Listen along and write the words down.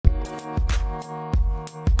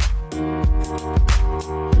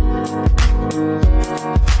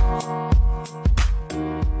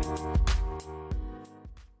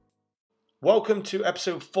Welcome to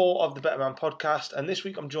episode 4 of the Better Man podcast, and this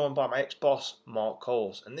week I'm joined by my ex-boss, Mark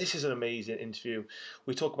Coles, and this is an amazing interview.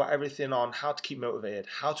 We talk about everything on how to keep motivated,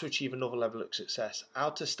 how to achieve another level of success,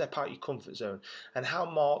 how to step out your comfort zone, and how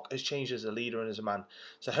Mark has changed as a leader and as a man.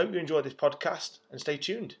 So I hope you enjoy this podcast, and stay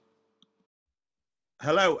tuned.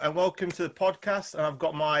 Hello, and welcome to the podcast, and I've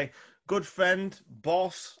got my good friend,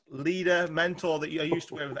 boss, leader, mentor that I used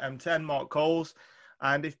to work with at M10, Mark Coles.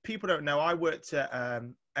 And if people don't know, I worked at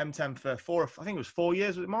M10 for 4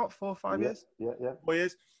 years, was it Mark? 4 or 5 years? Yeah. 4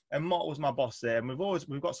 years. And Mark was my boss there. And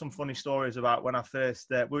we've got some funny stories about when I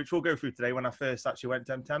first, which we'll go through today, when I first actually went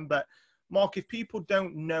to M10. But Mark, if people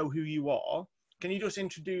don't know who you are, can you just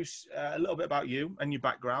introduce a little bit about you and your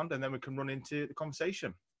background, and then we can run into the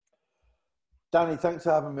conversation? Danny, thanks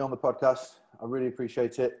for having me on the podcast. I really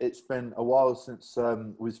appreciate it. It's been a while since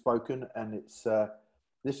we've spoken, and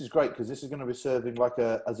this is great because this is going to be serving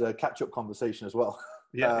as a catch-up conversation as well.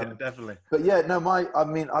 Yeah, definitely. But yeah, no,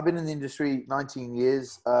 I've been in the industry 19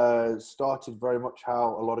 years. Started very much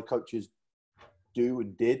how a lot of coaches do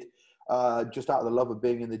and did. Just out of the love of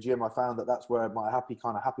being in the gym, I found that that's where my happy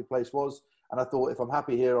place was. And I thought, if I'm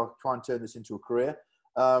happy here, I'll try and turn this into a career.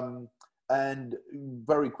 And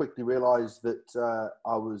very quickly realized that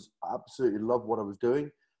I was absolutely loved what I was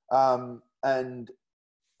doing. And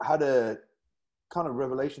had a kind of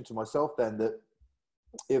revelation to myself then that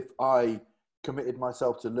if I committed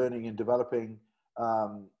myself to learning and developing,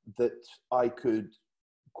 that I could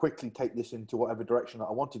quickly take this into whatever direction that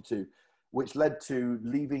I wanted to, which led to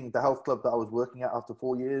leaving the health club that I was working at after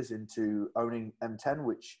 4 years into owning M10,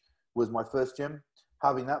 which was my first gym,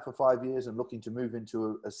 having that for 5 years and looking to move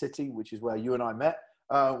into a city, which is where you and I met,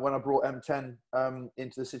 when I brought M10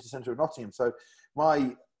 into the city centre of Nottingham. So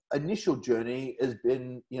my initial journey has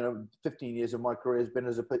been, 15 years of my career has been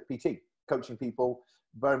as a PT, coaching people,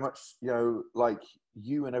 very much, like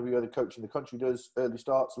you and every other coach in the country does, early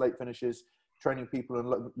starts, late finishes, training people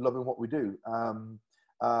and loving what we do.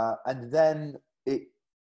 And then it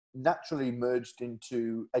naturally merged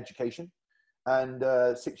into education. And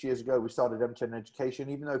 6 years ago, we started M10 Education,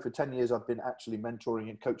 even though for 10 years I've been actually mentoring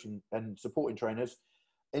and coaching and supporting trainers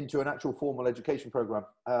into an actual formal education program.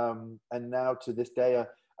 And now to this day,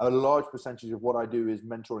 a large percentage of what I do is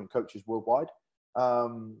mentoring coaches worldwide,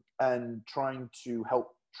 and trying to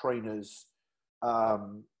help trainers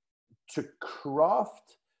to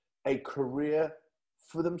craft a career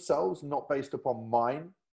for themselves, not based upon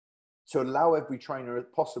mine, to allow every trainer,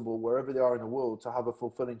 if possible, wherever they are in the world, to have a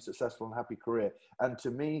fulfilling, successful and happy career. And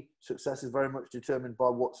to me, success is very much determined by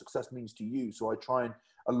what success means to you. So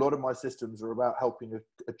a lot of my systems are about helping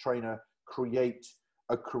a trainer create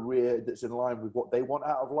a career that's in line with what they want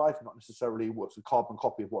out of life, not necessarily what's a carbon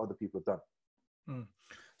copy of what other people have done.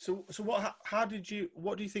 So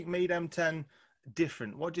what do you think made M10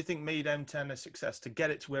 different? What do you think made M10 a success to get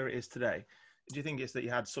it to where it is today? Do you think it's that you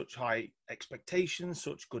had such high expectations,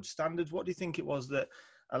 such good standards? What do you think it was that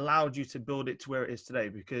allowed you to build it to where it is today?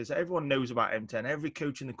 Because everyone knows about M10. Every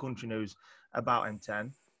coach in the country knows about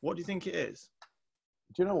M10. What do you think it is?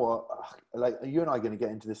 Do you know what? Like, you and I are going to get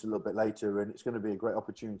into this a little bit later, and it's going to be a great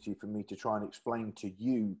opportunity for me to try and explain to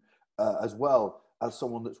you, as well as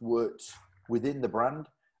someone that's worked within the brand.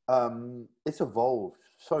 It's evolved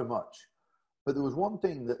so much, but there was one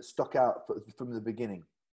thing that stuck out from the beginning.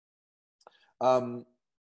 I've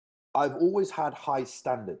always had high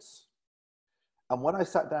standards. And when I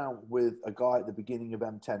sat down with a guy at the beginning of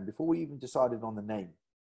M10, before we even decided on the name,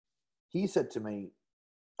 he said to me,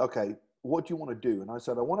 okay, what do you want to do? And I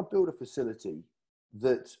said, I want to build a facility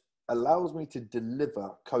that allows me to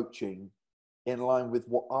deliver coaching in line with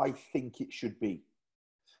what I think it should be.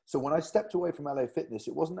 So when I stepped away from LA Fitness,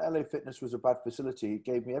 it wasn't that LA Fitness was a bad facility. It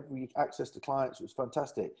gave me every access to clients. It was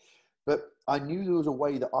fantastic. But I knew there was a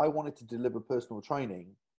way that I wanted to deliver personal training,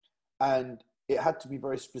 and it had to be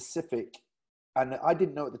very specific. And I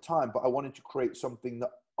didn't know at the time, but I wanted to create something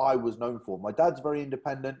that I was known for. My dad's very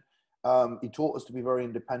independent. He taught us to be very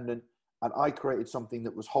independent. And I created something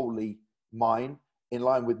that was wholly mine, in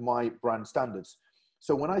line with my brand standards.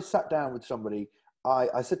 So when I sat down with somebody,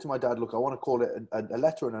 I said to my dad, look, I want to call it a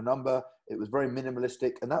letter and a number. It was very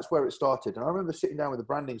minimalistic. And that's where it started. And I remember sitting down with a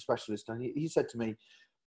branding specialist, and he said to me,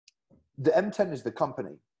 the M10 is the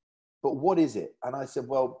company, but what is it? And I said,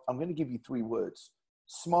 well, I'm going to give you 3 words: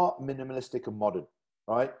 smart, minimalistic, and modern,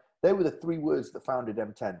 right? They were the 3 words that founded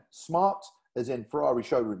M10. Smart, as in Ferrari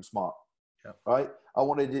showroom smart, right? I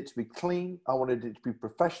wanted it to be clean. I wanted it to be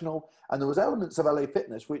professional. And there was elements of LA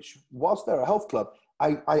Fitness, which, whilst they're a health club,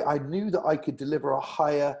 I knew that I could deliver a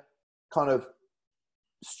higher kind of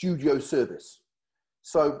studio service.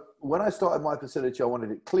 So when I started my facility, I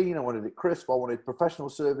wanted it clean, I wanted it crisp, I wanted professional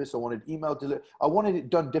service, I wanted email delivery, I wanted it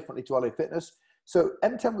done differently to LA Fitness. So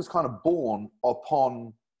M10 was kind of born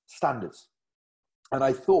upon standards. And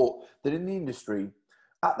I thought that in the industry,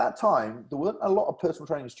 at that time, there weren't a lot of personal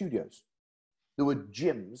training studios. There were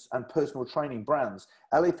gyms and personal training brands.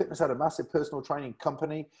 LA Fitness had a massive personal training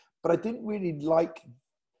company, but I didn't really like,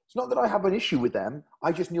 it's not that I have an issue with them.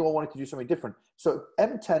 I just knew I wanted to do something different. So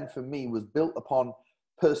M10 for me was built upon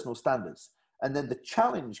personal standards. And then the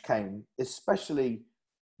challenge came, especially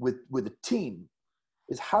with a team,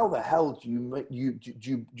 is how the hell do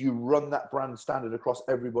you run that brand standard across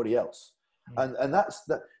everybody else? And that's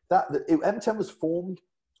that M10 was formed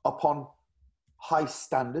upon high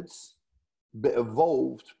standards, but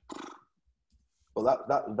evolved. Well,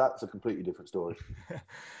 that's a completely different story.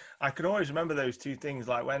 I can always remember those two things.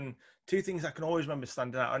 Like when two things I can always remember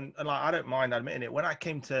standing out, and like I don't mind admitting it. When I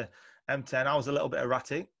came to M10, I was a little bit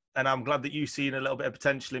erratic, and I'm glad that you've seen a little bit of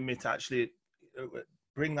potential in me to actually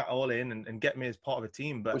bring that all in and get me as part of a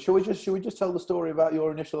team. But well, should we just tell the story about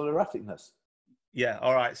your initial erraticness? Yeah.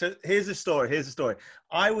 All right. So here's the story.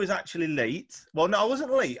 I was actually late. Well, no, I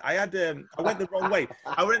wasn't late. I had I went the wrong way.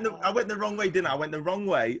 I went the wrong way, didn't I? I went the wrong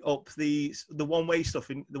way up the one-way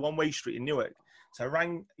stuff in the one-way street in Newark. So I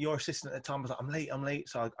rang your assistant at the time. I was like, I'm late.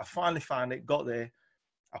 So I finally found it, got there.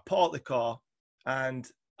 I parked the car and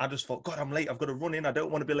I just thought, God, I'm late. I've got to run in. I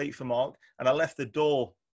don't want to be late for Mark. And I left the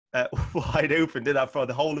door wide open, did I, for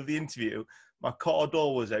the whole of the interview. My car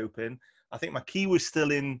door was open. I think my key was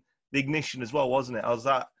still in the ignition as well, wasn't it?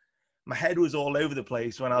 My head was all over the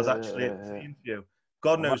place when I was actually at the interview.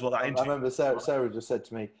 God knows what that interview. I remember Sarah just said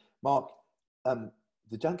to me, Mark,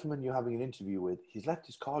 the gentleman you're having an interview with, he's left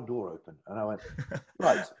his car door open. And I went,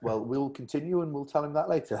 right, well, we'll continue and we'll tell him that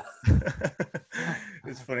later.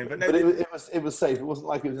 It's funny, but it was safe. It wasn't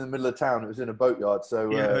like it was in the middle of town. It was in a boatyard.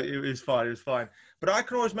 So yeah, it was fine. It was fine. But I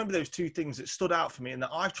can always remember those two things that stood out for me and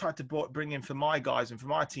that I've tried to bring in for my guys and for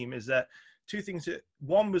my team is that two things. That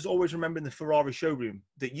one was always remembering the Ferrari showroom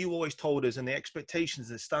that you always told us and the expectations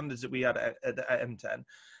and the standards that we had at M10.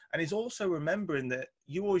 And it's also remembering that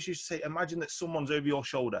you always used to say, imagine that someone's over your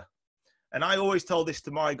shoulder. And I always tell this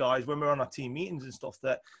to my guys when we're on our team meetings and stuff,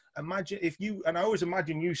 that imagine if you, and I always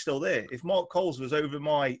imagine you still there. If Mark Coles was over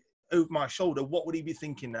my shoulder, what would he be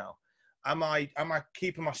thinking now? Am I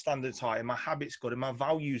keeping my standards high? Are my habits good? Are my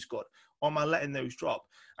values good? Or am I letting those drop?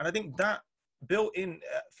 And I think that built in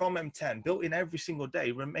from M10, built in every single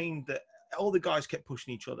day, remained that all the guys kept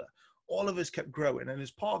pushing each other. All of us kept growing. And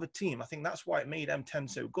as part of a team, I think that's why it made M10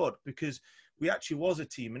 so good, because we actually was a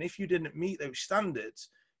team. And if you didn't meet those standards,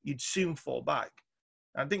 you'd soon fall back.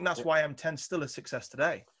 And I think that's why M10 is still a success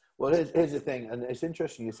today. Well, here's the thing. And it's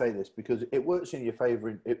interesting you say this because it works in your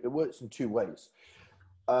favor. It works in two ways.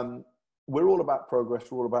 We're all about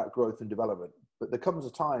progress. We're all about growth and development. But there comes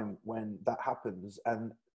a time when that happens.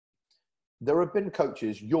 And there have been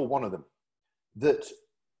coaches, you're one of them, that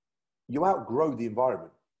you outgrow the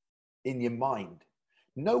environment in your mind.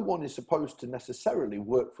 No one is supposed to necessarily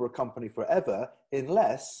work for a company forever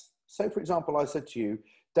unless, say, for example, I said to you,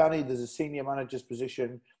 Danny, there's a senior manager's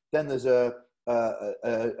position, then there's a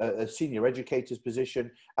senior educator's position,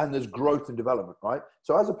 and there's growth and development, right?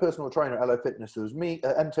 So as a personal trainer at LA Fitness, there was me,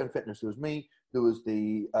 M10 Fitness, there was me, there was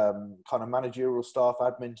the kind of managerial staff,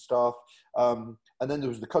 admin staff, and then there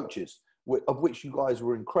was the coaches, of which you guys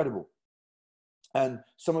were incredible. And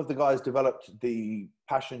some of the guys developed the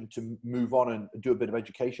passion to move on and do a bit of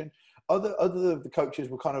education. Other of the coaches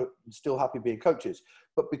were kind of still happy being coaches.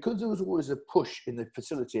 But because there was always a push in the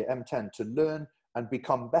facility at M10 to learn and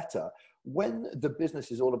become better, when the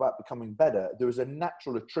business is all about becoming better, there is a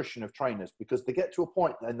natural attrition of trainers because they get to a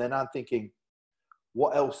point and they're now thinking,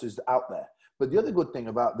 what else is out there? But the other good thing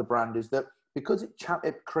about the brand is that because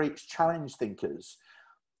it creates challenge thinkers,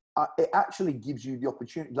 it actually gives you the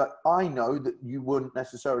opportunity. Like, I know that you wouldn't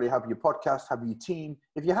necessarily have your podcast, have your team,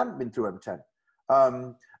 if you hadn't been through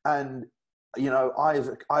M10. And, you know, I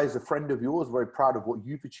as a friend of yours, very proud of what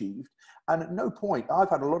you've achieved. And at no point, I've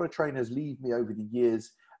had a lot of trainers leave me over the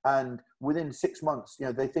years. And within 6 months, you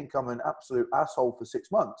know, they think I'm an absolute asshole for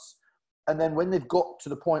 6 months. And then when they've got to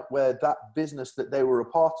the point where that business that they were a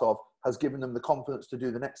part of has given them the confidence to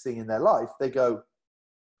do the next thing in their life, they go,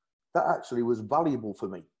 that actually was valuable for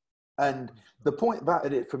me. And the point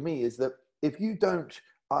about it for me is that if you don't,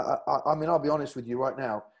 I mean, I'll be honest with you right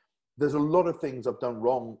now, there's a lot of things I've done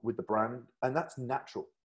wrong with the brand, and that's natural.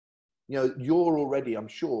 You know, you're already, I'm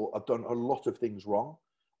sure, I've done a lot of things wrong.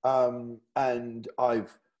 And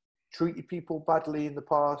I've treated people badly in the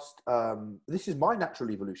past. This is my natural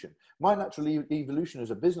evolution. My natural evolution as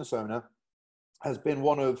a business owner has been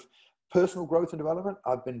one of personal growth and development.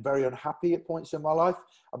 I've been very unhappy at points in my life.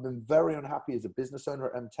 I've been very unhappy as a business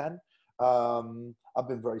owner at M10. I've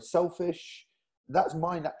been very selfish. That's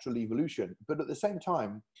my natural evolution. But at the same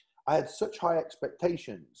time, I had such high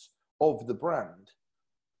expectations of the brand,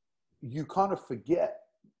 you kind of forget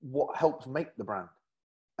what helps make the brand.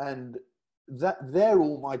 And they're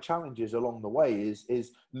all my challenges along the way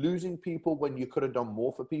is losing people when you could have done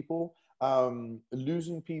more for people,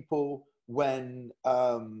 losing people when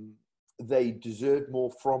they deserve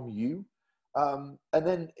more from you. But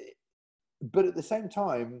at the same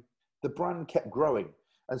time, the brand kept growing.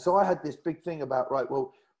 And so I had this big thing about, right,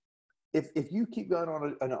 well, if you keep going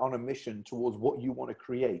on a mission towards what you want to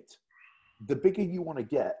create, the bigger you want to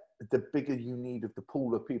get, the bigger you need of the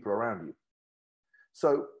pool of people around you.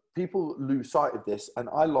 So people lose sight of this, and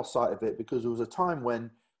I lost sight of it because there was a time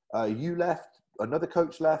when you left, another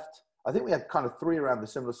coach left. I think we had kind of 3 around the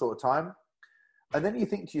similar sort of time. And then you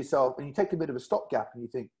think to yourself, and you take a bit of a stopgap and you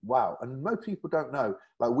think, wow. And most people don't know,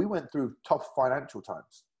 like we went through tough financial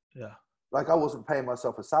times. Yeah. Like I wasn't paying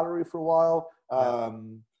myself a salary for a while.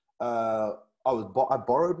 I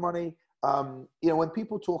borrowed money. When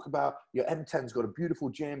people talk about your M10's got a beautiful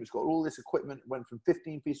gym, it's got all this equipment, it went from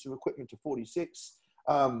 15 pieces of equipment to 46.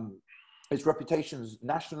 Its reputation's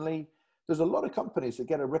nationally. There's a lot of companies that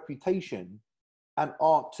get a reputation and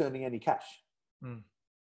aren't turning any cash.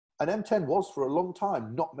 And M10 was for a long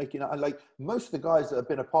time not making it. And like most of the guys that have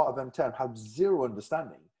been a part of M10 have zero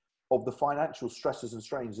understanding of the financial stresses and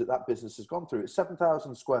strains that business has gone through. It's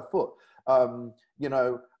 7,000 square foot.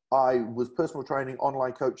 I was personal training,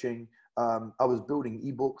 online coaching. I was building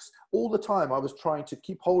ebooks all the time. I was trying to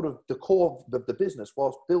keep hold of the core of the business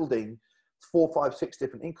whilst building 4, 5, 6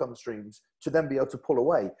 different income streams to then be able to pull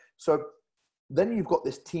away. So then you've got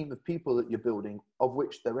this team of people that you're building, of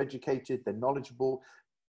which they're educated, they're knowledgeable,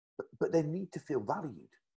 but they need to feel valued.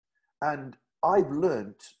 And I've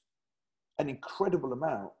learned an incredible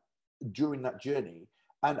amount during that journey.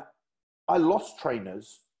 And I lost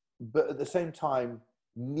trainers, but at the same time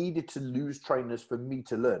needed to lose trainers for me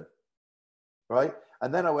to learn. Right.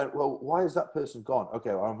 And then I went, well, why is that person gone?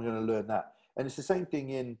 Okay, well, I'm going to learn that. And it's the same thing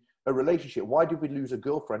in a relationship. Why did we lose a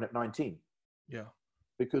girlfriend at 19? Yeah.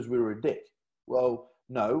 Because we were a dick. Well,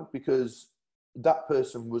 no, because that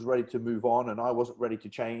person was ready to move on and I wasn't ready to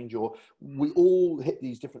change, or we all hit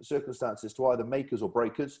these different circumstances to either make us or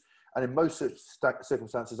break us. And in most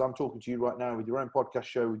circumstances, I'm talking to you right now with your own podcast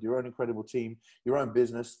show, with your own incredible team, your own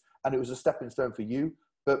business. And it was a stepping stone for you,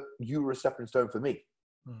 but you were a stepping stone for me.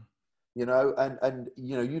 And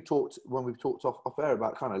you talked, when we've talked off air,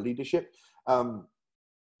 about kind of leadership, and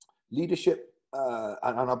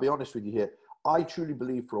I'll be honest with you here. I truly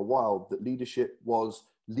believe for a while that leadership was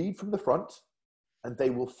lead from the front and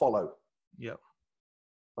they will follow. Yeah.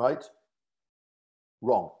 Right?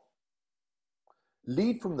 Wrong.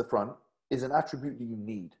 Lead from the front is an attribute that you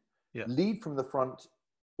need. Yeah. Lead from the front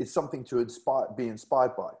is something to be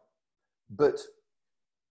inspired by. But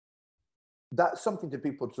that's something to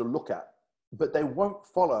people to look at. But they won't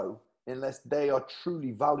follow unless they are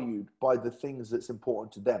truly valued by the things that's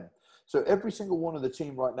important to them. So every single one of the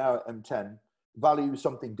team right now at M10 values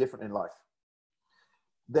something different in life.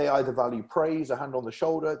 They either value praise, a hand on the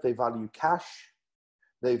shoulder. They value cash.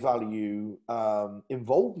 They value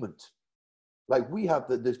involvement. Like we have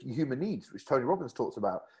the human needs, which Tony Robbins talks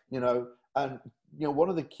about, and one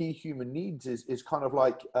of the key human needs is kind of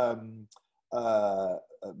like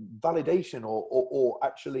validation or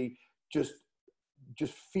actually just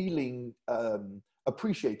feeling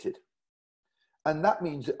appreciated. And that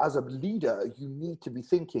means that as a leader, you need to be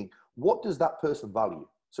thinking, what does that person value?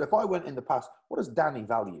 So if I went in the past, what does Danny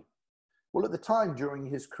value? Well, at the time during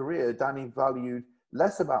his career, Danny valued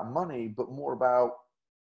less about money, but more about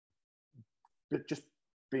just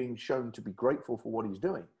being shown to be grateful for what he's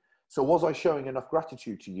doing. So was I showing enough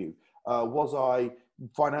gratitude to you? Was I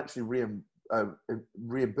financially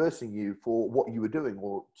reimbursing you for what you were doing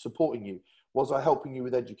or supporting you? Was I helping you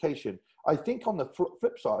with education? I think on the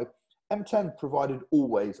flip side, M10 provided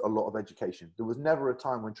always a lot of education. There was never a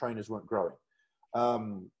time when trainers weren't growing.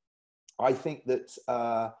 I think that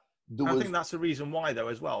I think that's the reason why, though,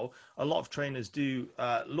 as well. A lot of trainers do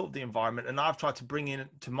love the environment, and I've tried to bring in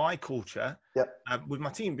to my culture with my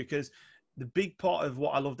team, because the big part of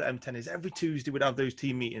what I loved at M10 is every Tuesday we'd have those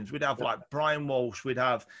team meetings. We'd have like Brian Walsh, we'd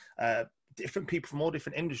have different people from all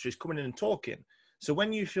different industries coming in and talking. So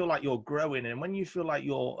when you feel like you're growing and when you feel like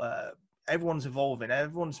everyone's evolving,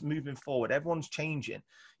 everyone's moving forward, everyone's changing,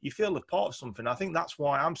 you feel a part of something. I think that's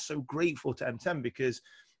why I'm so grateful to M10, because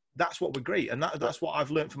that's what we're great. And that's what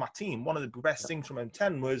I've learned from my team. One of the best things from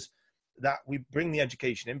M10 was that we bring the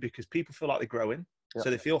education in because people feel like they're growing. Yeah. So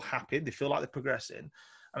they feel happy, they feel like they're progressing.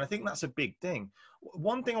 And I think that's a big thing.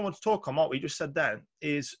 One thing I want to talk on, what we just said then,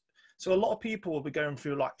 is so a lot of people will be going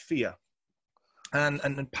through like fear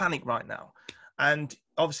and panic right now. And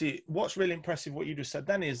obviously, what's really impressive, what you just said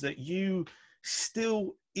then, is that you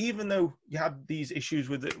still, even though you had these issues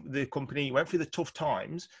with the company, you went through the tough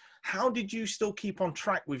times, how did you still keep on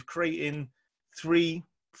track with creating 3,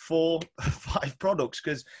 4, 5 products?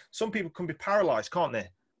 Because some people can be paralyzed, can't they?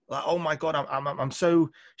 Like, oh my God, I'm so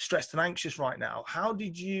stressed and anxious right now. How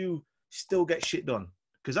did you still get shit done?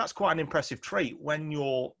 Because that's quite an impressive trait when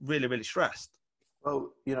you're really, really stressed.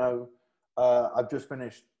 Well, I've just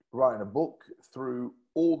finished writing a book through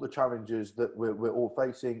all the challenges that we're all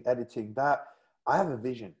facing, editing that. I have a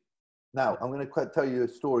vision. Now, I'm going to tell you a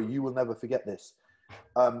story. You will never forget this.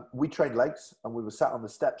 We trained legs and we were sat on the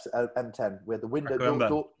steps at M10 where the window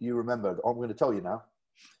door. You remember. I'm going to tell you now.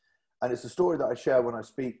 And it's a story that I share when I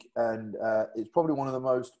speak. And it's probably one of the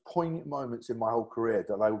most poignant moments in my whole career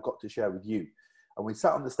that I got to share with you. And we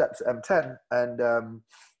sat on the steps at M10 and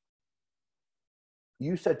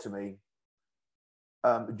you said to me,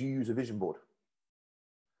 do you use a vision board?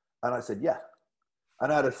 And I said, yeah.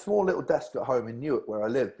 And I had a small little desk at home in Newark where I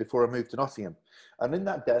lived before I moved to Nottingham. And in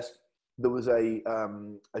that desk, there was a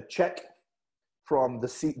check from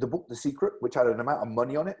the book, The Secret, which had an amount of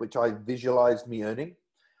money on it, which I visualized me earning.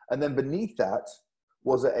 And then beneath that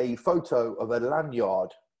was a photo of a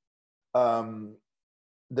lanyard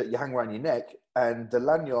that you hang around your neck. And the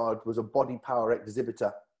lanyard was a Body Power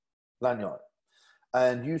exhibitor lanyard.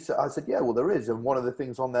 And I said, yeah, well, there is. And one of the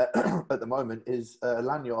things on there at the moment is a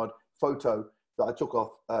lanyard photo that I took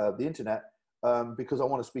off the internet because I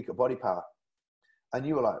want to speak at Body Power. And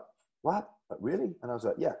you were like, what? Like, really? And I was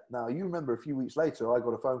like, yeah. Now, you remember a few weeks later, I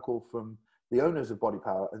got a phone call from the owners of Body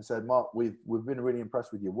Power and said, Mark, we've been really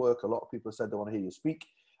impressed with your work. A lot of people said they want to hear you speak.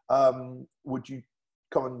 Would you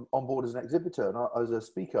come on board as an exhibitor? And I was a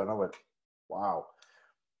speaker. And I went, wow.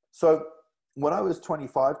 So when I was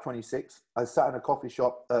 25, 26, I sat in a coffee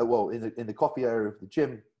shop, in the coffee area of the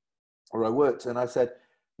gym where I worked. And I said,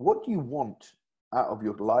 what do you want out of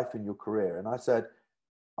your life and your career? And I said,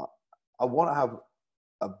 I want to have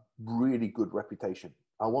a really good reputation.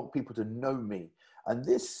 I want people to know me. And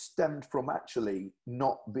this stemmed from actually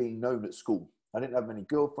not being known at school. I didn't have many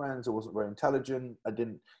girlfriends. I wasn't very intelligent. I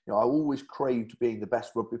always craved being the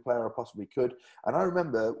best rugby player I possibly could. And I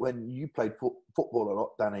remember when you played football a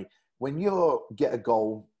lot, Danny, when you get a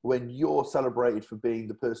goal, when you're celebrated for being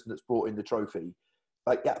the person that's brought in the trophy,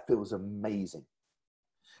 like that feels amazing.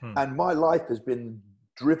 And my life has been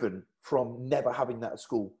driven from never having that at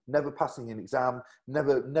school, never passing an exam,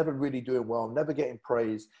 never really doing well, never getting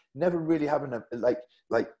praise, never really having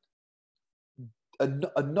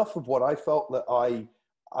enough of what I felt that I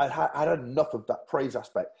had enough of that praise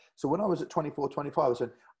aspect. So when I was at 24, 25, I said,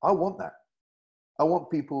 I want that. I want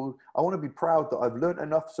to be proud that I've learned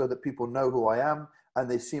enough so that people know who I am and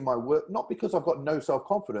they see my work, not because I've got no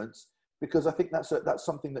self-confidence, because I think that's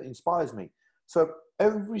something that inspires me. So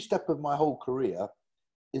every step of my whole career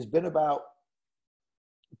has been about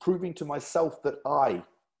proving to myself that I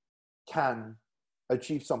can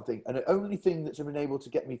achieve something. And the only thing that's been able to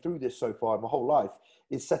get me through this so far in my whole life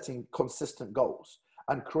is setting consistent goals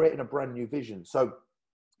and creating a brand new vision. So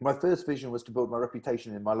my first vision was to build my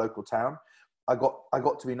reputation in my local town. I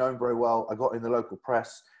got to be known very well. I got in the local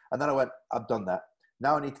press. And then I went, I've done that.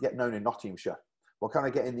 Now I need to get known in Nottinghamshire. Well, can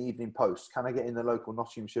I get in the Evening Post? Can I get in the local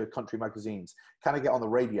Nottinghamshire country magazines? Can I get on the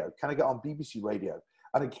radio? Can I get on BBC Radio?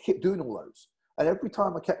 And I kept doing all those. And every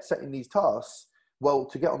time I kept setting these tasks, well,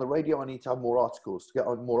 to get on the radio, I need to have more articles. To get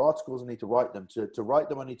on more articles, I need to write them. To write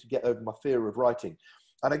them, I need to get over my fear of writing.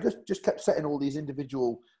 And I just kept setting all these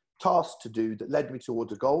individual tasks to do that led me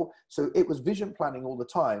towards a goal. So it was vision planning all the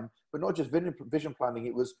time, but not just vision planning.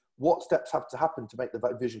 It was what steps have to happen to make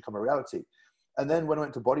the vision come a reality. And then when I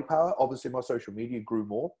went to Body Power, obviously my social media grew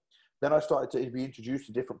more. Then I started to be introduced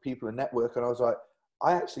to different people in network. And I was like,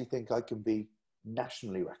 I actually think I can be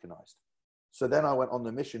nationally recognized. So then I went on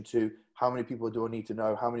the mission to how many people do I need to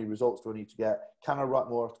know? How many results do I need to get? Can I write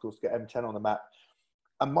more articles to get M10 on the map?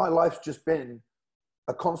 And my life's just been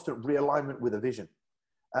a constant realignment with a vision.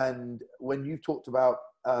 And when you talked about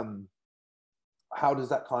how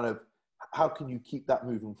can you keep that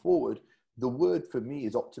moving forward? The word for me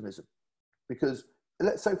is optimism. Because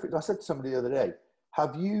let's say, I said to somebody the other day,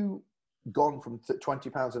 have you gone from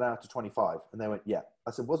 £20 an hour to 25? And they went, yeah.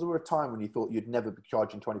 I said, was there a time when you thought you'd never be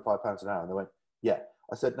charging £25 an hour? And they went, yeah.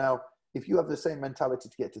 I said, now, if you have the same mentality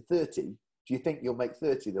to get to 30, do you think you'll make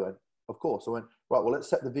 30? They went, of course. I went, right, well, let's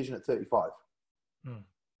set the vision at 35.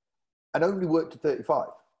 And only work to 35.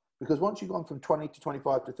 Because once you've gone from 20 to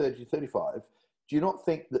 25 to 30 to 35, do you not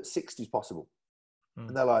think that 60 is possible? Mm.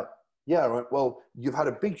 And they're like, yeah, right. Well, you've had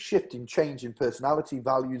a big shift in change in personality,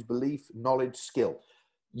 values, belief, knowledge, skill.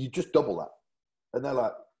 You just double that. And they're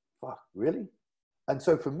like, fuck, really? And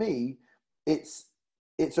so for me, it's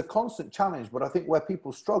a constant challenge. But I think where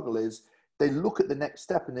people struggle is they look at the next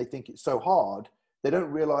step and they think it's so hard. They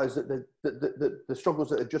don't realize that the struggles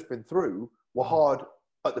that they've just been through were hard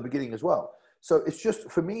at the beginning as well. So it's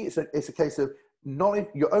just, for me, it's a case of knowledge.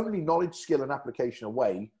 You're only knowledge, skill, and application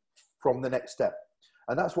away from the next step.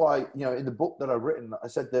 And that's why, you know, in the book that I've written, I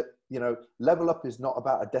said that, you know, level up is not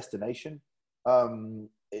about a destination.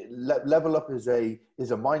 Level up is a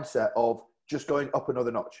mindset of just going up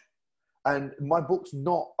another notch. And my book's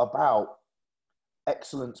not about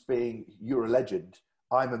excellence being you're a legend,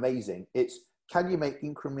 I'm amazing. It's, can you make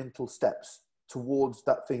incremental steps towards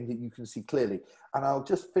that thing that you can see clearly? And I'll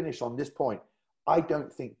just finish on this point. I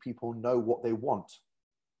don't think people know what they want.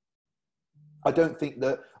 I don't think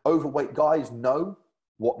that overweight guys know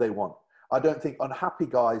what they want. I don't think unhappy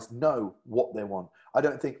guys know what they want. I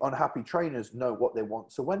don't think unhappy trainers know what they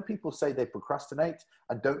want. So when people say they procrastinate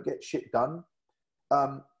and don't get shit done,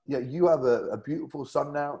 you know, you have a beautiful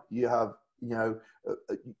son now. You have, you know,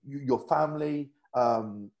 your family,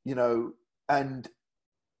 you know, and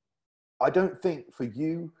I don't think for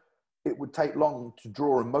you, it would take long to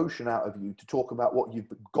draw emotion out of you to talk about what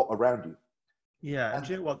you've got around you. Yeah, and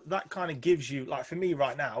do you know what? That kind of gives you, like for me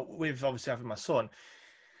right now, with obviously having my son,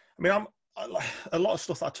 I mean, a lot of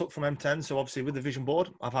stuff that I took from M10. So obviously with the vision board,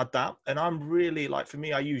 I've had that. And I'm really, like, for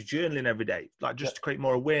me, I use journaling every day, like just to create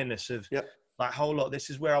more awareness of like, hold up, this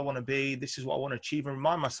is where I want to be. This is what I want to achieve, and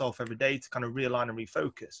remind myself every day to kind of realign and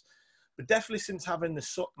refocus. But definitely since having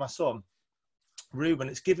my son, Ruben,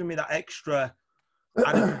 it's given me that extra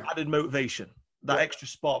added motivation, that extra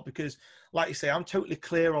spot, because like you say, I'm totally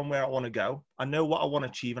clear on where I want to go. I know what I want to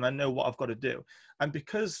achieve and I know what I've got to do. And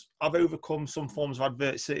because I've overcome some forms of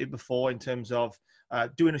adversity before in terms of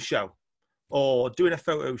doing a show or doing a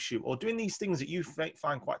photo shoot or doing these things that you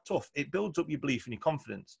find quite tough, it builds up your belief and your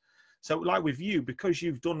confidence. So like with you, because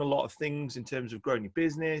you've done a lot of things in terms of growing your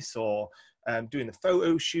business or doing the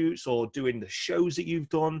photo shoots or doing the shows that you've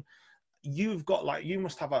done, you've got, like, you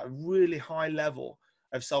must have a really high level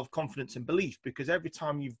of self-confidence and belief, because every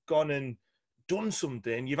time you've gone and done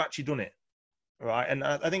something, you've actually done it, right? And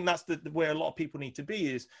I think that's where a lot of people need to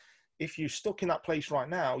be, is if you're stuck in that place right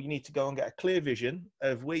now, you need to go and get a clear vision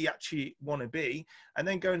of where you actually want to be, and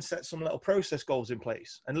then go and set some little process goals in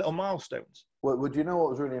place and little milestones. Well, would you know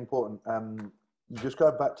what was really important? Just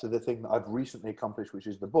going back to the thing that I've recently accomplished, which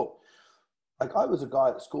is the book. Like, I was a guy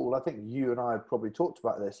at school, I think you and I have probably talked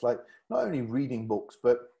about this, like not only reading books,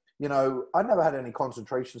 but, you know, I never had any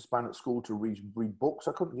concentration span at school to read books.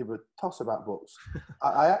 I couldn't give a toss about books.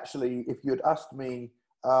 I actually, if you'd asked me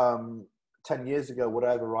 10 years ago, would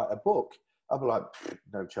I ever write a book? I'd be like,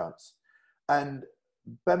 no chance. And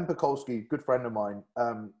Ben Pekulski, good friend of mine,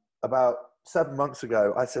 about 7 months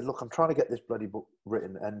ago, I said, look, I'm trying to get this bloody book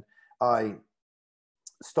written. And I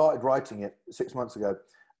started writing it 6 months ago.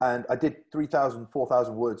 And I did 3,000,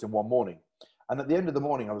 4,000 words in one morning. And at the end of the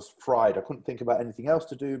morning, I was fried. I couldn't think about anything else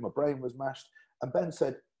to do. My brain was mashed. And Ben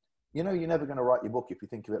said, you know, you're never going to write your book if you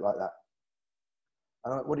think of it like that.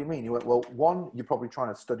 And I went, what do you mean? He went, well, one, you're probably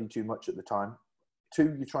trying to study too much at the time.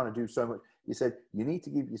 Two, you're trying to do so much. He said, you need to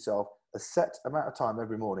give yourself a set amount of time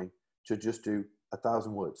every morning to just do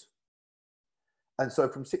 1,000 words. And so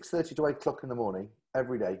from 6:30 to 8 o'clock in the morning,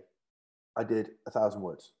 every day, I did 1,000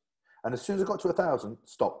 words. And as soon as I got to 1,000,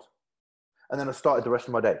 stopped. And then I started the rest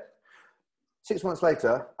of my day. 6 months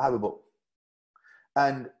later, I have a book.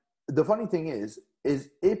 And the funny thing is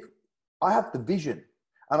if I have the vision,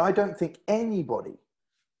 and I don't think anybody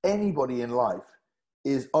in life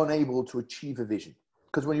is unable to achieve a vision.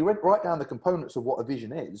 Because when you write down the components of what a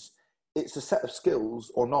vision is, it's a set of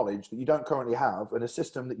skills or knowledge that you don't currently have and a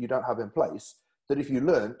system that you don't have in place, that if you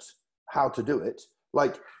learnt how to do it,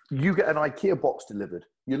 like you get an IKEA box delivered,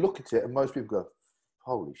 you look at it and most people go,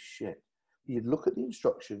 holy shit. You look at the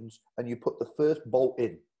instructions and you put the first bolt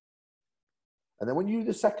in. And then when you do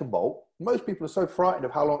the second bolt, most people are so frightened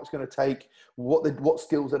of how long it's going to take, what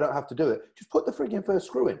skills they don't have to do it. Just put the frigging first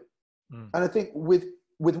screw in. Mm. And I think with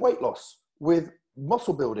weight loss, with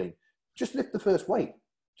muscle building, just lift the first weight.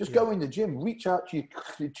 Just go in the gym, reach out to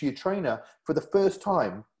your trainer for the first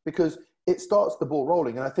time, because it starts the ball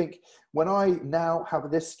rolling. And I think when I now have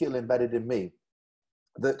this skill embedded in me,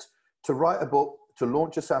 that to write a book, to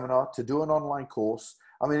launch a seminar, to do an online course.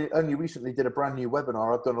 I mean, only recently did a brand new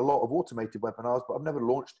webinar. I've done a lot of automated webinars, but I've never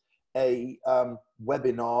launched a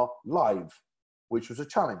webinar live, which was a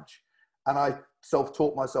challenge. And I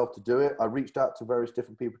self-taught myself to do it. I reached out to various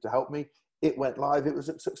different people to help me. it went live, it was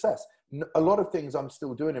a success. A lot of things I'm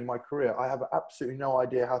still doing in my career, I have absolutely no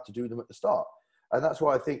idea how to do them at the start. And that's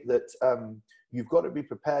why I think that you've got to be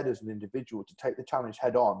prepared as an individual to take the challenge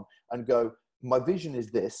head on and go, my vision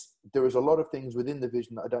is this. There is a lot of things within the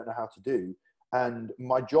vision that I don't know how to do. And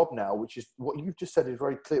my job now, which is what you've just said is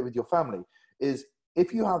very clear with your family, is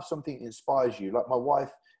if you have something that inspires you, like my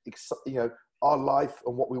wife, you know, our life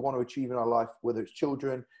and what we want to achieve in our life, whether it's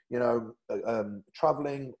children, you know,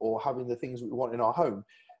 traveling or having the things that we want in our home.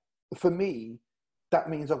 For me, that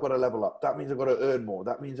means I've got to level up. That means I've got to earn more.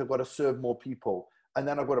 That means I've got to serve more people. And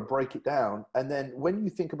then I've got to break it down. And then when you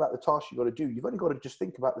think about the task you've got to do, you've only got to just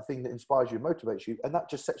think about the thing that inspires you and motivates you. And that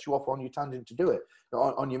just sets you off on your tangent to do it,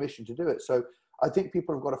 on your mission to do it. So I think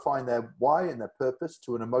people have got to find their why and their purpose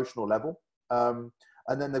to an emotional level. And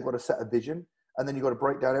then they've got to set a vision. And then you've got to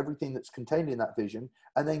break down everything that's contained in that vision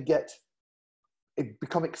and then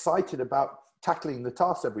become excited about tackling the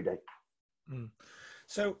tasks every day.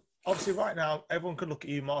 So obviously right now, everyone can look at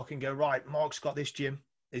you, Mark, and go, right, Mark's got this gym.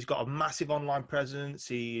 He's got a massive online presence.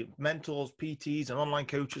 He mentors PTs and online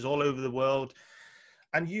coaches all over the world.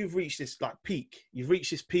 And you've reached this like peak. You've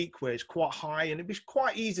reached this peak where it's quite high and it'd be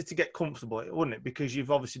quite easy to get comfortable, wouldn't it? Because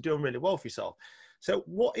you've obviously done really well for yourself. So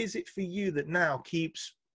what is it for you that now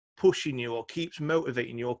keeps pushing you or keeps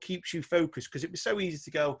motivating you or keeps you focused? Because it'd be so easy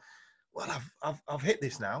to go, well, I've hit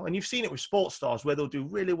this now. And you've seen it with sports stars where they'll do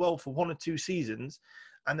really well for 1 or 2 seasons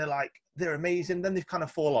and they're amazing. Then they kind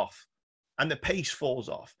of fall off and the pace falls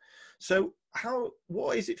off. So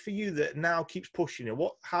what is it for you that now keeps pushing you?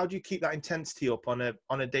 How do you keep that intensity up on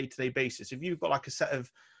a day-to-day basis? Have you got like a set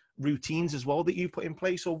of routines as well that you put in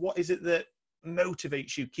place, or what is it that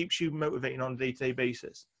motivates you, keeps you motivating on a day-to-day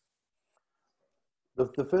basis?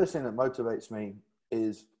 The first thing that motivates me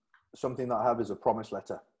is something that I have is a promise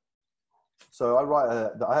letter. So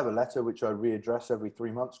I have a letter which I readdress every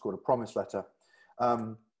 3 months called a promise letter.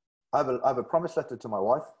 I have a promise letter to my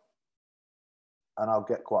wife, and I'll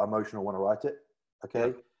get quite emotional when I write it.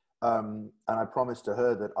 Okay. Yeah. And I promise to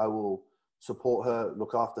her that I will support her,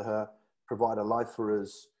 look after her, provide a life for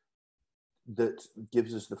us that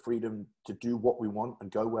gives us the freedom to do what we want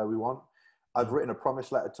and go where we want. I've written a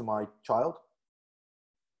promise letter to my child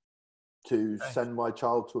to send my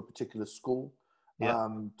child to a particular school,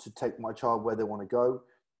 to take my child where they want to go,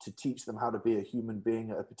 to teach them how to be a human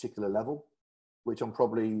being at a particular level, which I'm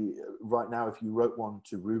probably right now, if you wrote one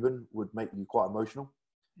to Ruben, would make you quite emotional.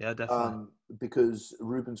 Yeah, definitely. Because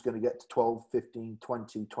Ruben's going to get to 12, 15,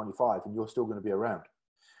 20, 25, and you're still going to be around.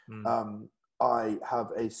 I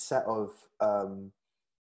have a set of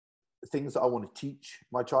things that I want to teach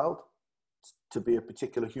my child to be a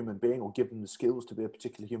particular human being, or give them the skills to be a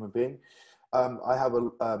particular human being. I have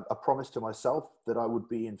a promise to myself that I would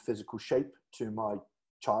be in physical shape to my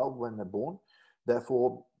child when they're born.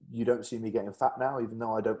 Therefore, you don't see me getting fat now, even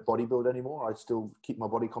though I don't bodybuild anymore. I still keep my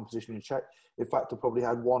body composition in check. In fact, I probably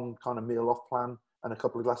had one kind of meal off plan and a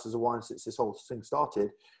couple of glasses of wine since this whole thing started.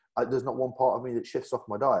 There's not one part of me that shifts off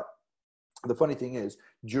my diet. The funny thing is,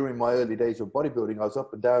 during my early days of bodybuilding, I was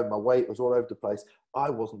up and down, my weight was all over the place. I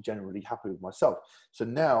wasn't generally happy with myself. So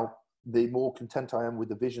now, the more content I am with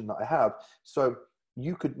the vision that I have. So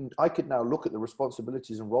I could now look at the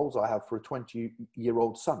responsibilities and roles I have for a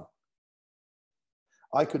 20-year-old son.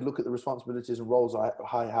 I could look at the responsibilities and roles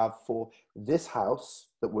I have for this house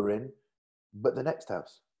that we're in, but the next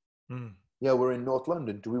house. Yeah, we're in North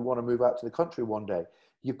London. Do we want to move out to the country one day?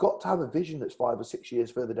 You've got to have a vision that's 5 or 6 years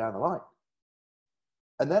further down the line.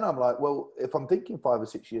 And then I'm like, well, if I'm thinking 5 or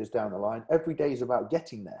 6 years down the line, every day is about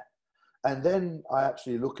getting there. And then I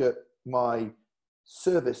actually look at my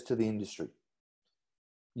service to the industry.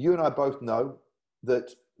 You and I both know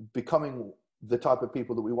that becoming the type of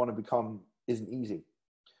people that we want to become isn't easy.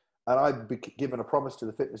 And I've given a promise to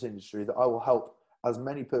the fitness industry that I will help as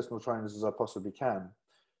many personal trainers as I possibly can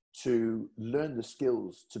to learn the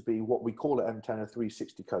skills to be what we call at M10 a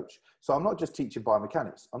 360 coach. So I'm not just teaching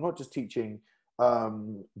biomechanics. I'm not just teaching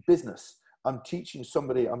business. I'm teaching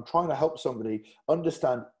somebody, I'm trying to help somebody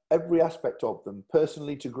understand every aspect of them,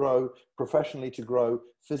 personally to grow, professionally to grow,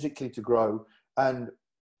 physically to grow. And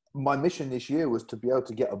my mission this year was to be able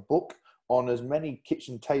to get a book on as many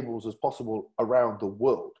kitchen tables as possible around the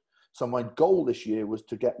world. So my goal this year was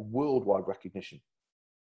to get worldwide recognition.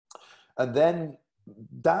 And then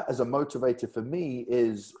that as a motivator for me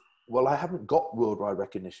is, well, I haven't got worldwide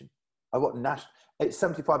recognition. I've got it's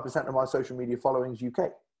 75% of my social media following is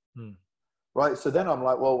UK. Right. So then I'm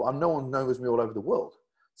like, well, no one knows me all over the world.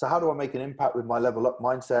 So how do I make an impact with my level up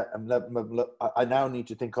mindset? And I now need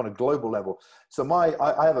to think on a global level. So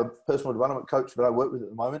I have a personal development coach that I work with at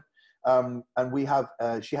the moment. And we have,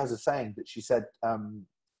 she has a saying that she said,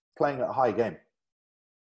 playing at a high game.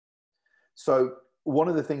 So one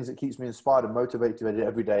of the things that keeps me inspired and motivated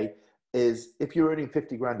every day is if you're earning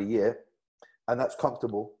 50 grand a year and that's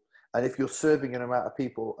comfortable, and if you're serving an amount of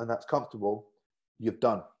people and that's comfortable, you've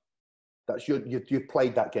done. You've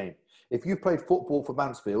played that game. If you played football for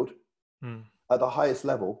Mansfield at the highest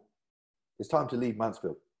level, it's time to leave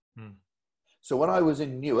Mansfield. So when I was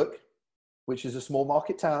in Newark, which is a small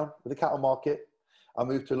market town with a cattle market, I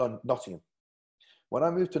moved to Nottingham. When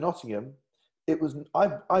I moved to Nottingham,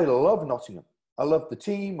 I love Nottingham. I love the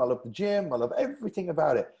team. I love the gym. I love everything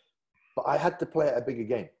about it. But I had to play at a bigger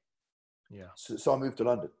game. Yeah. So I moved to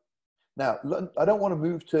London. Now, I don't want to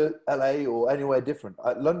move to LA or anywhere different.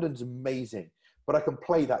 London's amazing, but I can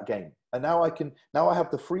play that game. And now I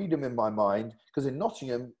have the freedom in my mind, because in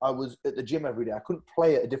Nottingham, I was at the gym every day. I couldn't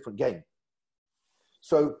play at a different game.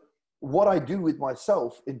 So what I do with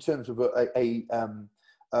myself in terms of a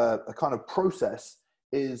kind of process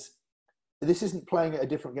is, this isn't playing at a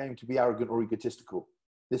different game to be arrogant or egotistical.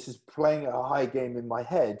 This is playing at a high game in my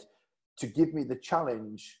head to give me the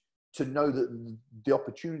challenge to know that the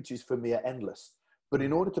opportunities for me are endless. But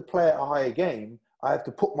in order to play at a higher game, I have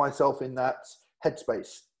to put myself in that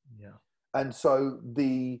headspace. Yeah. And so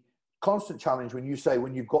the constant challenge when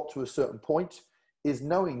you've got to a certain point is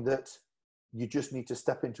knowing that you just need to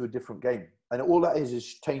step into a different game. And all that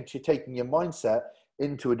is taking your mindset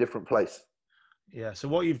into a different place. Yeah. So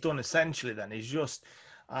what you've done essentially then is just,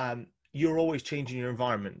 you're always changing your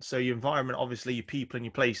environment. So your environment, obviously your people and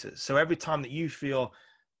your places. So every time that you feel,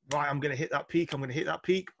 right, I'm going to hit that peak,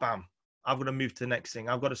 bam, I'm going to move to the next thing.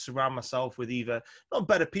 I've got to surround myself with either not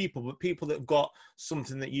better people, but people that have got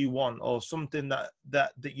something that you want or something that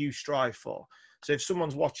you strive for. So if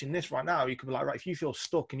someone's watching this right now, you could be like, right, if you feel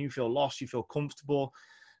stuck and you feel lost, you feel comfortable,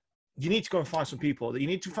 you need to go and find some people. You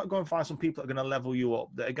need to go and find some people that are going to level you up,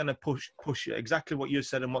 that are going to push you. Exactly what you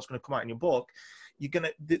said and what's going to come out in your book.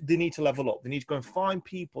 They need to level up. They need to go and find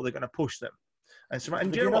people that are going to push them. And so,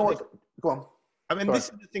 and do you know what? Go on. I mean, This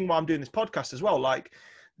is the thing why I'm doing this podcast as well. Like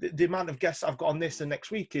the amount of guests I've got on this and next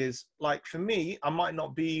week is like, for me, I might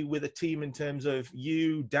not be with a team in terms of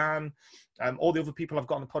you, Dan, all the other people I've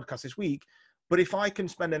got on the podcast this week. But if I can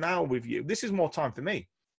spend an hour with you, this is more time for me.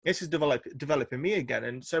 This is developing me again.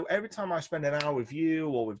 And so every time I spend an hour with you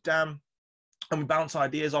or with Dan and we bounce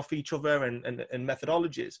ideas off each other and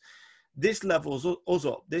methodologies, this levels us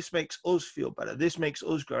up. This makes us feel better. This makes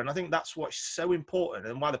us grow. And I think that's what's so important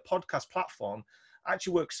and why the podcast platform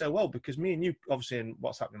actually works so well, because me and you, obviously, in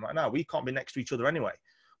what's happening right now, we can't be next to each other anyway.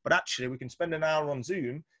 But actually, we can spend an hour on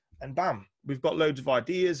Zoom and bam, we've got loads of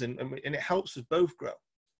ideas and it helps us both grow.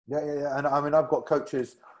 Yeah. And I mean, I've got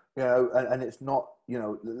coaches, and it's not,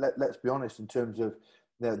 let's be honest in terms of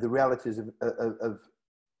the realities of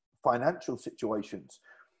financial situations.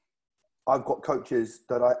 I've got coaches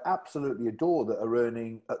that I absolutely adore that are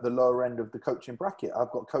earning at the lower end of the coaching bracket.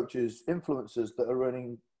 I've got coaches, influencers that are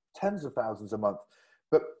earning tens of thousands a month.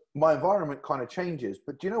 But my environment kind of changes.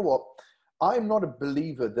 But do you know what? I'm not a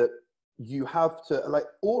believer that you have to,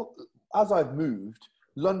 as I've moved,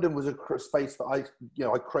 London was a space that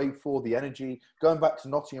I crave for, the energy. Going back to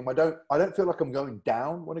Nottingham, I don't feel like I'm going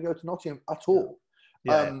down when I go to Nottingham at all.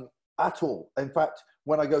 Yeah. At all. In fact,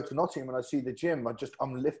 when I go to Nottingham and I see the gym,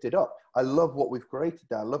 I'm lifted up. I love what we've created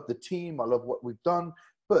there. I love the team. I love what we've done.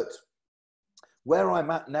 But where I'm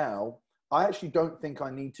at now, I actually don't think I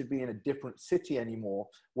need to be in a different city anymore.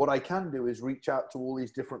 What I can do is reach out to all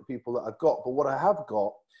these different people that I've got. But what I have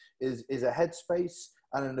got is a headspace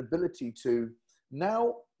and an ability to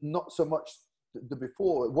now, not so much the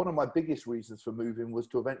before. One of my biggest reasons for moving was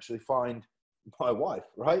to eventually find my wife,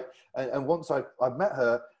 right? And once I've met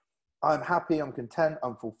her, I'm happy, I'm content,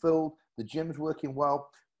 I'm fulfilled, the gym's working well.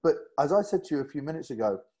 But as I said to you a few minutes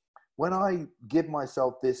ago, when I give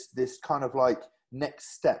myself this kind of like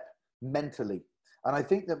next step mentally, and I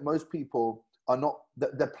think that most people are not,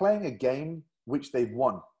 they're playing a game which they've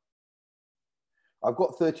won. I've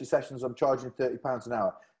got 30 sessions, I'm charging £30 an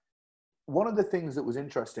hour. One of the things that was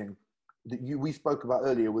interesting that we spoke about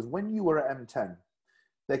earlier was when you were at M10,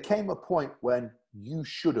 there came a point when you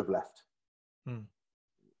should have left.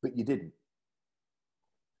 But you didn't.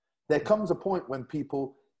 There comes a point when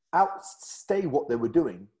people outstay what they were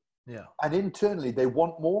doing. Yeah. And internally they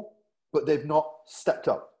want more, but they've not stepped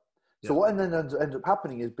up. Yeah. So what then ends up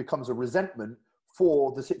happening is becomes a resentment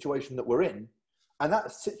for the situation that we're in. And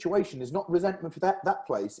that situation is not resentment for that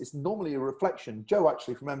place. It's normally a reflection. Joe,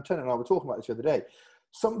 actually, from M10 and I were talking about this the other day.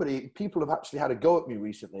 People have actually had a go at me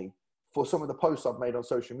recently for some of the posts I've made on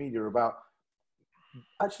social media about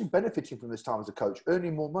actually benefiting from this time as a coach,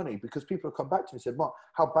 earning more money, because people have come back to me and said, Mark,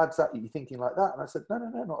 how bad's that? Are you thinking like that? And I said, no,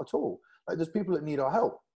 not at all. Like, there's people that need our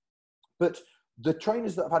help. But the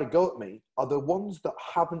trainers that have had a go at me are the ones that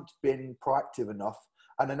haven't been proactive enough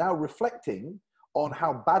and are now reflecting on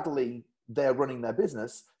how badly they're running their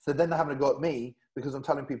business. So then they're having a go at me because I'm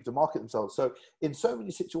telling people to market themselves. So in so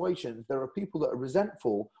many situations, there are people that are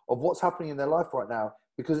resentful of what's happening in their life right now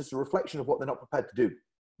because it's a reflection of what they're not prepared to do.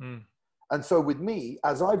 Mm. And so with me,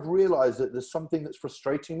 as I've realized that there's something that's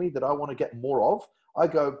frustrating me that I want to get more of, I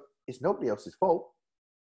go, it's nobody else's fault.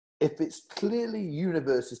 If it's clearly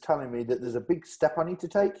universe is telling me that there's a big step I need to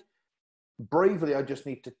take, bravely, I just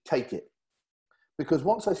need to take it. Because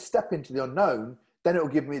once I step into the unknown, then it'll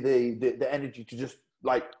give me the energy to just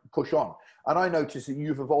like push on. And I notice that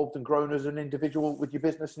you've evolved and grown as an individual with your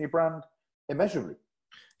business and your brand immeasurably.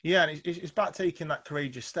 Yeah, and it's about taking that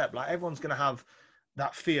courageous step. Like everyone's going to have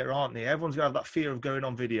that fear, aren't they? Everyone's going to have that fear of going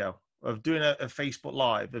on video, of doing a Facebook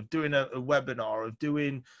Live, of doing a webinar, of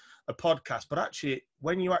doing a podcast. But actually,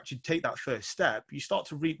 when you actually take that first step, you start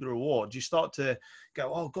to reap the rewards. You start to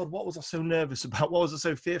go, oh God, what was I so nervous about? What was I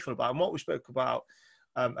so fearful about? And what we spoke about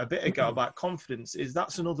a bit ago about confidence is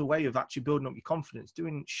that's another way of actually building up your confidence,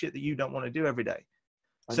 doing shit that you don't want to do every day.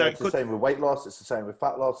 And so it's the same with weight loss. It's the same with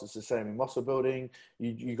fat loss. It's the same with muscle building.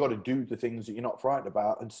 You got to do the things that you're not frightened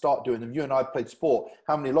about and start doing them. You and I played sport.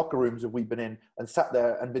 How many locker rooms have we been in and sat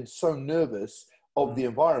there and been so nervous of the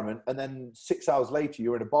environment? And then 6 hours later,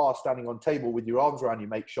 you're in a bar standing on table with your arms around your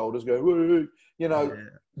mate's shoulders going, woo, you know,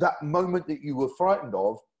 that moment that you were frightened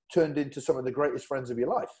of turned into some of the greatest friends of your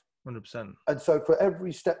life. 100%. And so for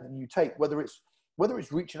every step that you take, whether it's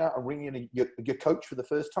reaching out and ringing your coach for the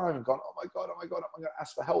first time and gone, oh my God, I'm going to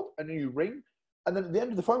ask for help. And then you ring. And then at the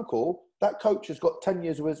end of the phone call, that coach has got 10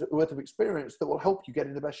 years worth of experience that will help you get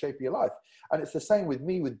in the best shape of your life. And it's the same with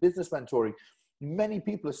me with business mentoring. Many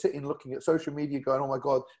people are sitting looking at social media going, oh my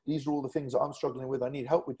God, these are all the things that I'm struggling with. I need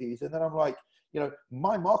help with these. And then I'm like, you know,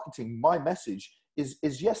 my marketing, my message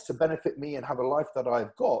is yes, to benefit me and have a life that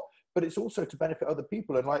I've got, but it's also to benefit other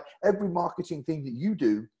people. And like every marketing thing that you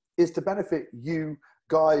do is to benefit you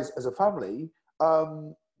guys as a family.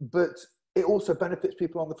 But it also benefits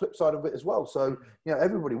people on the flip side of it as well. So, you know,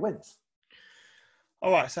 everybody wins.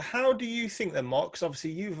 All right. So how do you think then, Mark? Because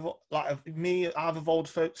obviously you've, like me, I've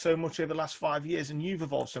evolved so much over the last 5 years and you've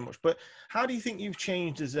evolved so much, but how do you think you've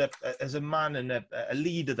changed as a man and a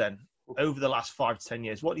leader then over the last 5 to 10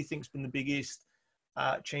 years? What do you think's been the biggest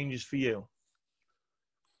changes for you?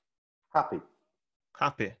 Happy.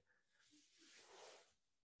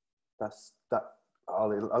 That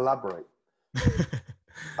I'll elaborate.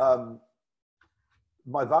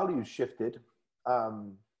 My values shifted.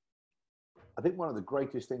 I think one of the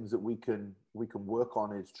greatest things that we can work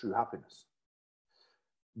on is true happiness.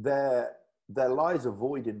 There lies a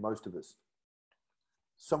void in most of us.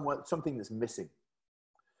 Something that's missing.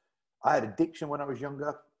 I had addiction when I was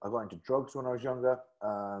younger. I got into drugs when I was younger.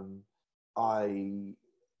 I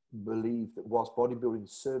believe that whilst bodybuilding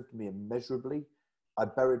served me immeasurably, I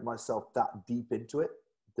buried myself that deep into it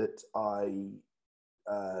that I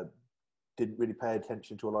didn't really pay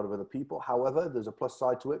attention to a lot of other people. However, there's a plus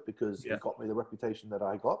side to it because it got me the reputation that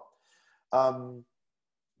I got.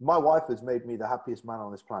 My wife has made me the happiest man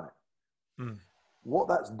on this planet. What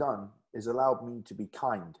that's done is allowed me to be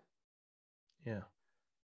kind. Yeah.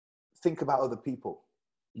 Think about other people.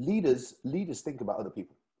 Leaders think about other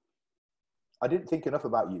people. I didn't think enough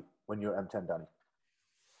about you when you were at M10, Danny.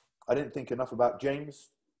 I didn't think enough about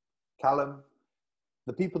James, Callum,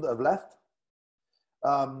 the people that have left.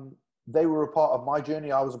 They were a part of my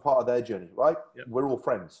journey. I was a part of their journey, right? Yep. We're all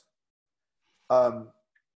friends.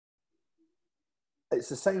 It's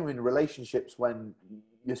the same in relationships when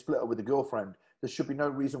you split up with a girlfriend. There should be no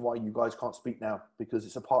reason why you guys can't speak now because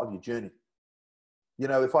it's a part of your journey. You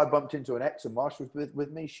know, if I bumped into an ex and Marsh was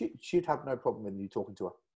with me, she'd have no problem with you talking to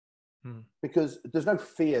her. Because there's no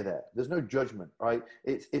fear there. There's no judgment, right?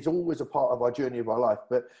 It's always a part of our journey of our life.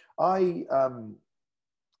 But I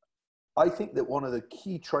think that one of the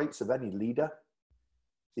key traits of any leader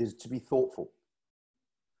is to be thoughtful,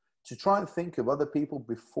 to try and think of other people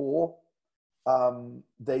before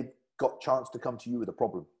they got chance to come to you with a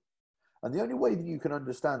problem. And the only way that you can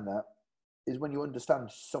understand that is when you understand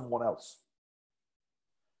someone else.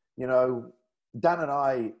 You know, Dan and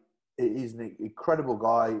I, he's an incredible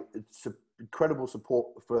guy. It's incredible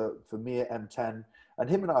support for me at M10. And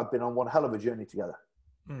him and I have been on one hell of a journey together.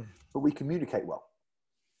 But we communicate well.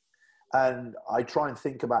 And I try and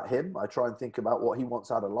think about him. I try and think about what he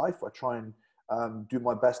wants out of life. I try and do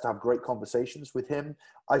my best to have great conversations with him.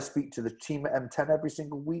 I speak to the team at M10 every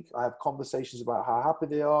single week. I have conversations about how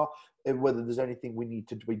happy they are, and whether there's anything we need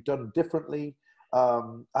to be done differently. I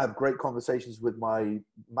have great conversations with my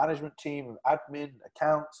management team, admin,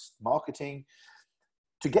 accounts, marketing.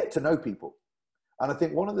 to get to know people. And I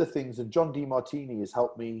think one of the things, and John DeMartini has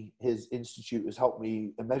helped me, his institute has helped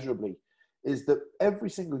me immeasurably, is that every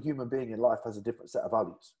single human being in life has a different set of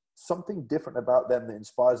values, something different about them that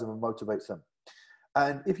inspires them and motivates them.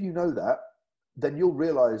 And if you know that, then you'll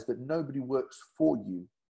realize that nobody works for you,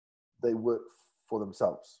 they work for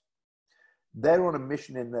themselves. They're on a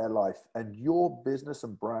mission in their life, and your business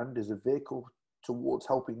and brand is a vehicle towards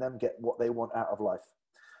helping them get what they want out of life.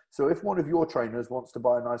 So if one of your trainers wants to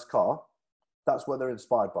buy a nice car, that's what they're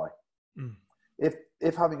inspired by. Mm.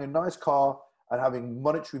 If having a nice car and having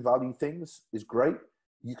monetary value things is great,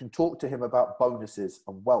 you can talk to him about bonuses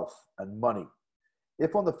and wealth and money.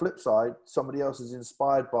 If on the flip side, somebody else is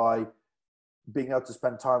inspired by being able to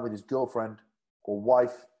spend time with his girlfriend or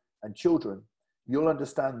wife and children, you'll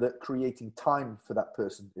understand that creating time for that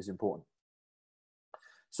person is important.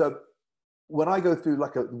 So when I go through,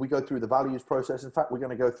 we go through the values process. In fact, we're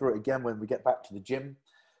going to go through it again when we get back to the gym.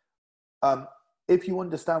 If you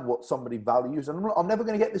understand what somebody values, and I'm never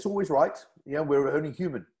going to get this always right. You know, we're only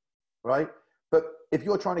human, right? But if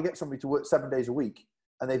you're trying to get somebody to work 7 days a week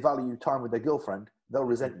and they value time with their girlfriend, they'll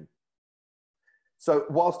resent you. So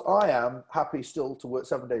whilst I am happy still to work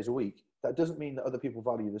 7 days a week, that doesn't mean that other people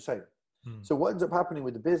value the same. So what ends up happening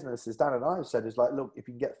with the business, as Dan and I have said, is like, look, if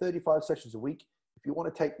you can get 35 sessions a week, if you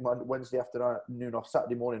want to take Wednesday afternoon off,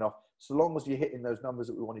 Saturday morning off, so long as you're hitting those numbers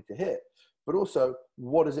that we wanted to hit, but also,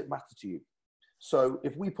 what does it matter to you? So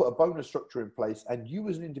if we put a bonus structure in place, and you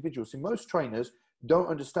as an individual, see, most trainers don't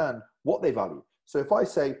understand what they value. So if I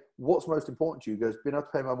say, what's most important to you? He goes, being able to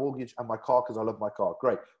pay my mortgage and my car because I love my car.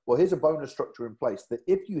 Great. Well, here's a bonus structure in place that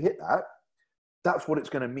if you hit that, that's what it's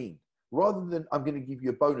going to mean. Rather than I'm going to give you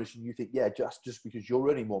a bonus and you think, yeah, just because you're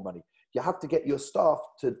earning more money. You have to get your staff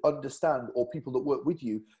to understand, or people that work with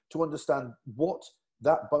you to understand what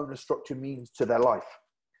that bonus structure means to their life.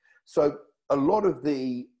 So a lot of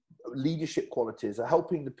the leadership qualities are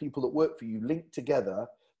helping the people that work for you link together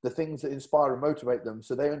the things that inspire and motivate them,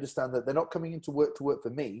 so they understand that they're not coming into work to work for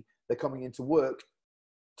me. They're coming into work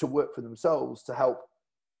for themselves, to help,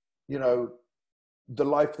 you know, the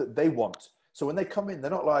life that they want. So when they come in,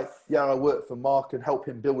 they're not like, yeah, I work for Mark and help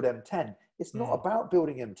him build M10. It's not about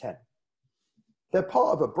building M10. They're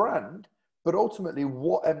part of a brand, but ultimately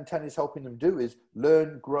what M10 is helping them do is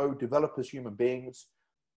learn, grow, develop as human beings,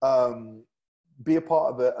 be a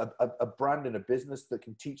part of a brand and a business that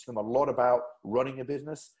can teach them a lot about running a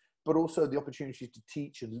business, but also the opportunities to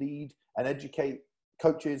teach and lead and educate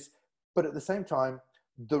coaches. But at the same time,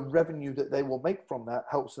 the revenue that they will make from that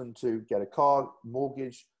helps them to get a car,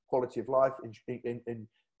 mortgage, quality of life, in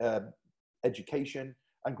education,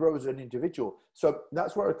 and grow as an individual. So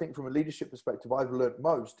that's where I think from a leadership perspective, I've learned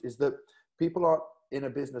most is that people aren't in a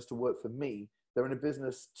business to work for me. They're in a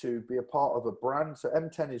business to be a part of a brand. So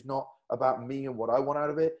M10 is not about me and what I want out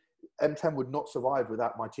of it. M10 would not survive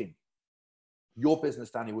without my team. Your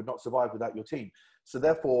business, Danny, would not survive without your team. So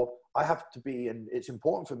therefore, I have to be, and it's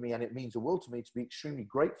important for me, and it means the world to me, to be extremely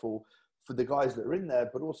grateful for the guys that are in there,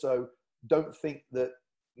 but also don't think that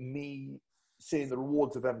me seeing the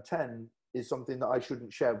rewards of M10 is something that I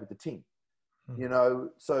shouldn't share with the team. You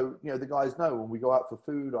know, so, you know, the guys know when we go out for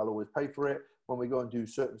food, I'll always pay for it. When we go and do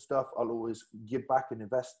certain stuff, I'll always give back and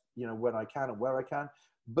invest, you know, when I can and where I can.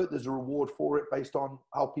 But there's a reward for it based on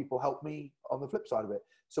how people help me on the flip side of it.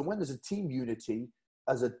 So when there's a team unity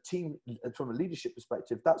as a team from a leadership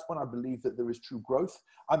perspective, that's when I believe that there is true growth.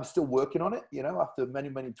 I'm still working on it, you know, after many,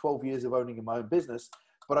 12 years of owning my own business.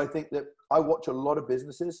 But I think that I watch a lot of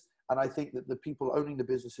businesses, and I think that the people owning the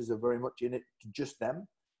businesses are very much in it to just them.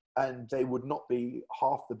 And they would not be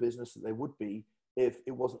half the business that they would be if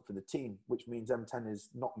it wasn't for the team, which means M10 is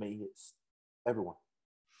not me, it's everyone.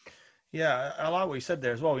 Yeah, I like what you said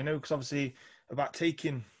there as well, you know, because obviously about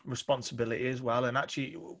taking responsibility as well, and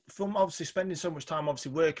actually from obviously spending so much time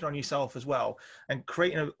obviously working on yourself as well, and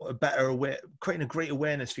creating creating a great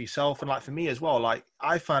awareness for yourself. And like for me as well, like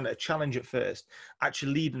I found it a challenge at first,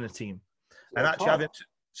 actually leading a team. And actually having,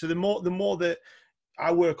 so the more that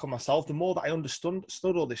I work on myself, the more that I understood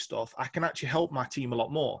all this stuff, I can actually help my team a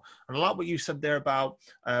lot more. And I like what you said there about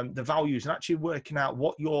the values and actually working out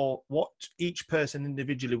what each person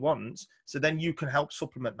individually wants. So then you can help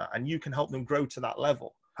supplement that, and you can help them grow to that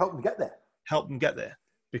level. Help them get there.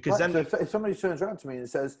 Because right. Then, so if somebody turns around to me and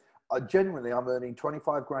says, genuinely, I'm earning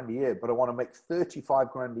 25 grand a year, but I want to make 35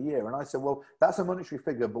 grand a year. And I said, well, that's a monetary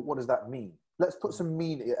figure, but what does that mean? Let's put some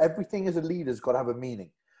meaning. Everything as a leader's got to have a meaning.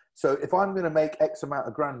 So if I'm going to make X amount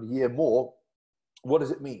of grand a year more, what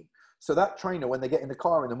does it mean? So that trainer, when they get in the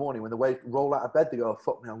car in the morning, when they roll out of bed, they go, oh,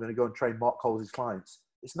 fuck me, I'm going to go and train Mark Coles' clients.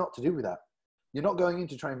 It's not to do with that. You're not going in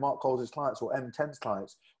to train Mark Coles' clients or M10's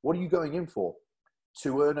clients. What are you going in for?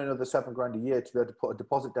 to earn another $7,000 a year to be able to put a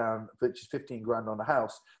deposit down, which is 15 grand on a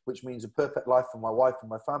house, which means a perfect life for my wife and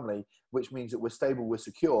my family, which means that we're stable, we're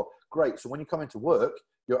secure. Great. So when you come into work,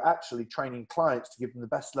 you're actually training clients to give them the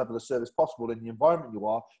best level of service possible in the environment you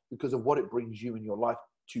are, because of what it brings you in your life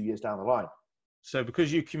 2 years down the line. So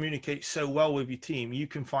because you communicate so well with your team, you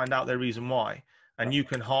can find out their reason why, and you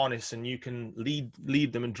can harness and you can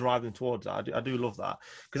lead them and drive them towards that. I do love that,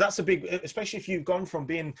 because that's a big, especially if you've gone from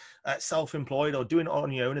being self-employed or doing it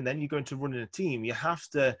on your own, and then you're going to running a team, you have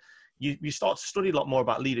to, you start to study a lot more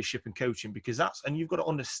about leadership and coaching, because and you've got to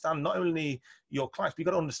understand not only your clients, but you've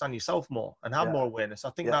got to understand yourself more and have more awareness. I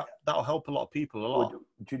think that'll help a lot of people a lot. Well,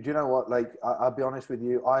 do you know what? Like, I'll be honest with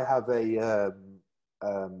you. I have a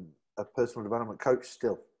personal development coach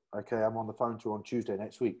still. Okay. I'm on the phone to her on Tuesday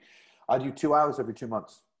next week. I do 2 hours every 2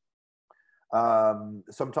 months.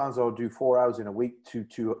 Sometimes I'll do 4 hours in a week, two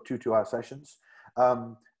 2-hour sessions.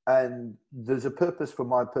 And there's a purpose for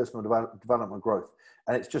my personal development growth.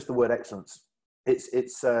 And it's just the word excellence.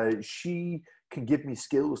 She can give me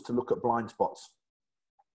skills to look at blind spots.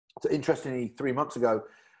 So interestingly, 3 months ago,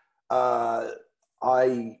 it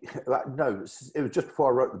was just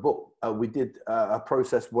before I wrote the book. We did a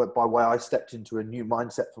process by way I stepped into a new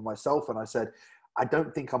mindset for myself. And I said, I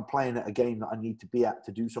don't think I'm playing at a game that I need to be at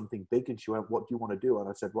to do something big. And she went, what do you want to do? And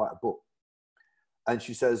I said, write a book. And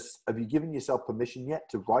she says, have you given yourself permission yet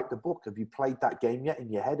to write the book? Have you played that game yet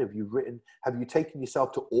in your head? Have you taken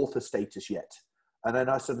yourself to author status yet? And then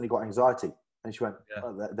I suddenly got anxiety. And she went,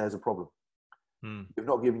 there's a problem. You've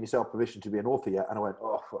not given yourself permission to be an author yet. And I went,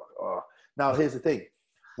 oh. Now, here's the thing.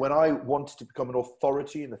 When I wanted to become an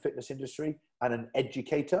authority in the fitness industry and an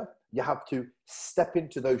educator, you have to step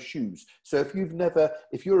into those shoes. So if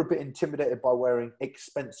you're a bit intimidated by wearing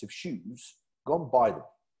expensive shoes, go and buy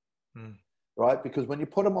them. Right? Because when you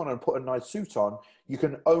put them on and put a nice suit on, you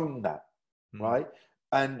can own that. Right?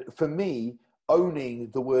 And for me,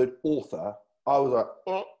 owning the word author, I was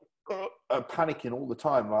like, panicking all the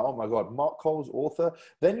time, like, oh my God, Mark Coles, author.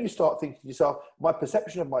 Then you start thinking to yourself, my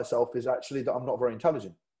perception of myself is actually that I'm not very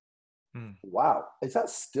intelligent. Wow, is that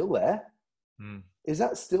still there? Is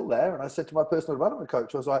that still there? And I said to my personal development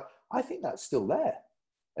coach, I was like, I think that's still there.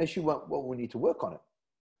 And she went, well, we need to work on it.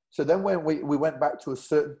 So then when we went back to a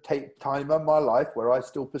certain time in my life where I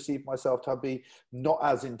still perceived myself to be not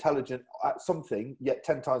as intelligent at something, yet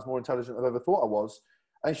 10 times more intelligent than I ever thought I was.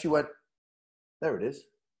 And she went, there it is.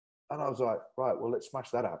 And I was like, right, well, let's smash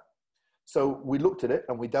that out. So we looked at it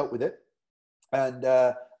and we dealt with it. And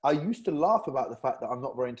I used to laugh about the fact that I'm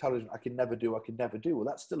not very intelligent. I can never do. Well,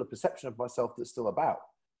 that's still a perception of myself that's still about.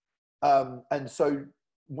 And so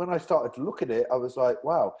when I started to look at it, I was like,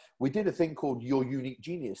 wow, we did a thing called Your Unique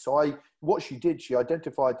Genius. So what she did, she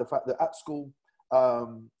identified the fact that at school,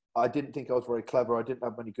 I didn't think I was very clever. I didn't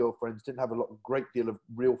have many girlfriends, didn't have a great deal of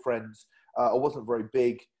real friends. I wasn't very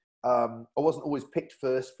big. I wasn't always picked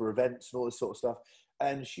first for events and all this sort of stuff.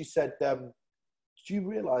 And she said, do you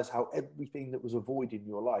realize how everything that was a void in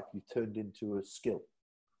your life, you turned into a skill?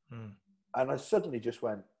 And I suddenly just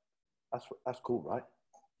went, that's cool, right?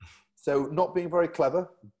 So not being very clever,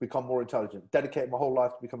 become more intelligent. Dedicated my whole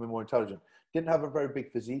life to becoming more intelligent. Didn't have a very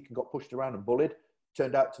big physique and got pushed around and bullied.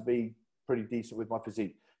 Turned out to be pretty decent with my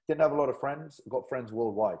physique. Didn't have a lot of friends, got friends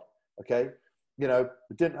worldwide, okay?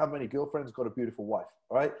 Didn't have many girlfriends, got a beautiful wife,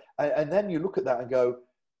 all right? And then you look at that and go,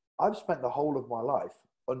 I've spent the whole of my life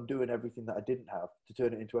undoing everything that I didn't have to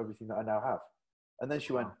turn it into everything that I now have. And then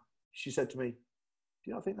she said to me, do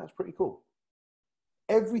you not think that's pretty cool?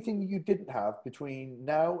 Everything you didn't have between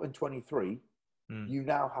now and 23, you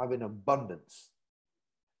now have in abundance.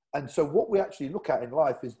 And so what we actually look at in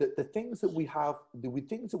life is that the things that we have, the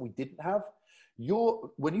things that we didn't have,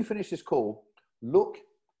 when you finish this call, look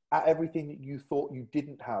at everything that you thought you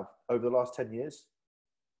didn't have over the last 10 years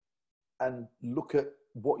and look at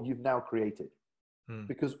what you've now created.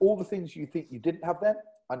 Because all the things you think you didn't have then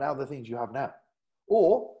are now the things you have now.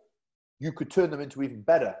 Or you could turn them into even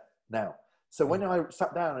better now. So when I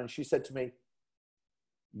sat down and she said to me,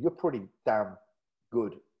 you're pretty damn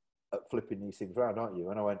good at flipping these things around, aren't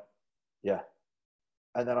you? And I went, yeah.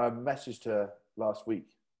 And then I messaged her last week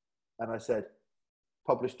and I said,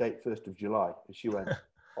 publish date 1st of July. And she went,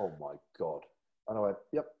 oh my God. And I went,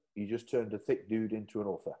 yep, you just turned a thick dude into an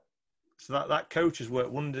author. So that coach has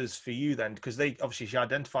worked wonders for you then, because she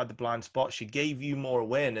identified the blind spot. She gave you more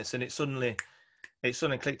awareness and it suddenly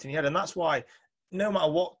clicked in your head. And that's why no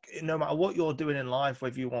matter what you're doing in life,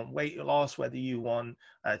 whether you want weight loss, whether you want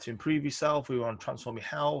to improve yourself, whether you want to transform your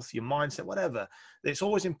health, your mindset, whatever, it's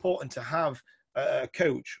always important to have a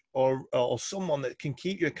coach or someone that can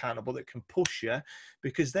keep you accountable, that can push you,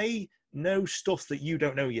 because they know stuff that you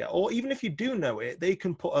don't know yet. Or even if you do know it, they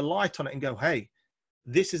can put a light on it and go, hey,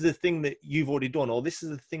 this is the thing that you've already done, or this is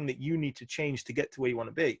the thing that you need to change to get to where you want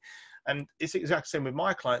to be. And it's exactly the same with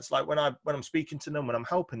my clients. Like when I'm speaking to them, when I'm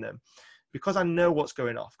helping them, because I know what's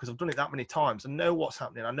going off, because I've done it that many times, I know what's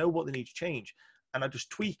happening, I know what they need to change, and I just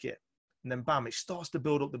tweak it. And then bam, it starts to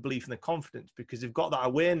build up the belief and the confidence, because they've got that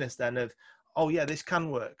awareness then of, oh yeah, this can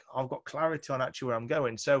work. I've got clarity on actually where I'm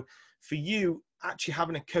going. So for you, actually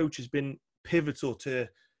having a coach has been pivotal to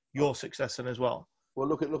your success and as well. Well,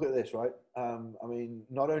 look at this, right? I mean,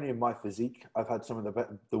 not only in my physique, I've had some of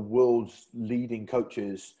the world's leading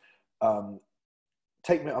coaches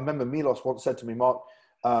take me. I remember Milos once said to me, Mark,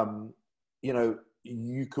 you know,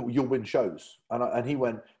 you'll win shows, and he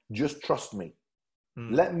went, just trust me.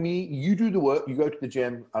 Let me, you do the work, you go to the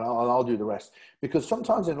gym, and I'll do the rest. Because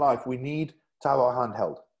sometimes in life, we need to have our hand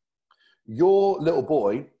held. Your little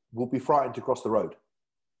boy will be frightened to cross the road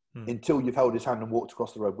until you've held his hand and walked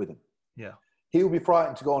across the road with him. Yeah. He'll be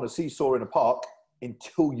frightened to go on a seesaw in a park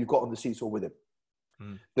until you got on the seesaw with him.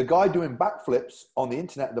 The guy doing backflips on the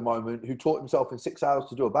internet at the moment, who taught himself in 6 hours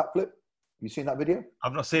to do a backflip. You seen that video?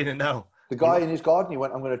 I've not seen it, no. The guy in his garden, he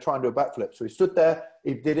went, I'm going to try and do a backflip. So he stood there,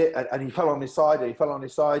 he did it, and he fell on his side, and he fell on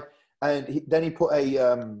his side. And then he put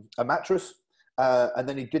a mattress, and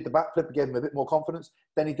then he did the backflip, and gave him a bit more confidence.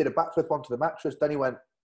 Then he did a backflip onto the mattress. Then he went,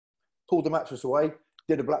 pulled the mattress away,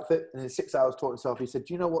 did a backflip, and in 6 hours taught himself. He said,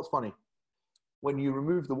 do you know what's funny? When you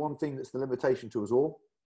remove the one thing that's the limitation to us all,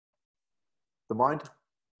 the mind,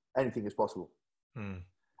 anything is possible.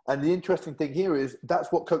 And the interesting thing here is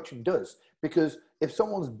that's what coaching does. Because if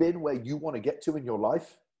someone's been where you want to get to in your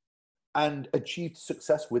life and achieved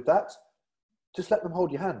success with that, just let them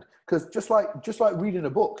hold your hand. Because just like reading a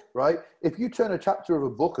book, right? If you turn a chapter of a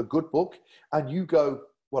book, a good book, and you go,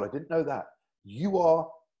 well, I didn't know that. You are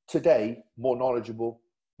today more knowledgeable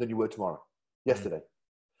than you were tomorrow, yesterday.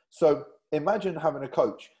 So imagine having a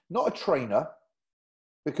coach, not a trainer,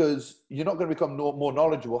 because you're not going to become more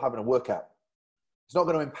knowledgeable having a workout. It's not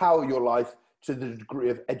going to empower your life to the degree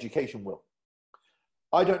of education will.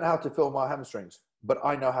 I don't know how to fill my hamstrings, but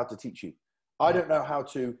I know how to teach you. I don't know how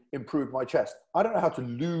to improve my chest. I don't know how to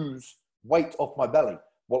lose weight off my belly.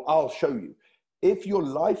 Well, I'll show you. If your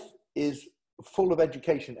life is full of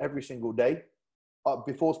education every single day,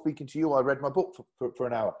 before speaking to you, I read my book for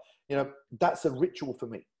an hour. You know, that's a ritual for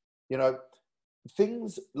me. You know,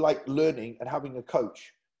 things like learning and having a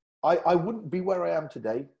coach. I wouldn't be where I am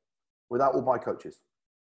today without all my coaches.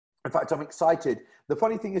 In fact, I'm excited. The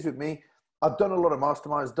funny thing is with me, I've done a lot of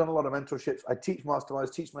masterminds, done a lot of mentorships. I teach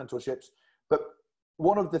masterminds, teach mentorships. But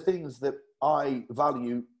one of the things that I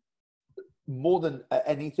value more than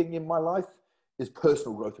anything in my life is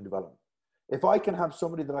personal growth and development. If I can have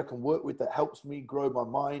somebody that I can work with that helps me grow my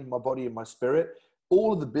mind, my body, and my spirit,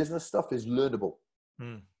 all of the business stuff is learnable.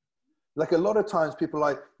 Like a lot of times people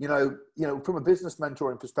like, you know, from a business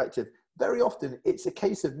mentoring perspective, very often it's a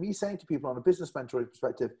case of me saying to people on a business mentoring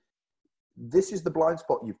perspective, this is the blind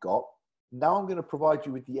spot you've got. Now I'm going to provide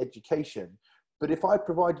you with the education. But if I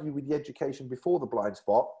provided you with the education before the blind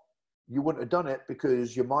spot, you wouldn't have done it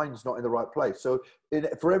because your mind's not in the right place. So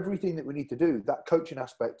for everything that we need to do, that coaching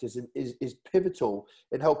aspect is pivotal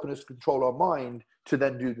in helping us control our mind to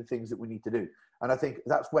then do the things that we need to do. And I think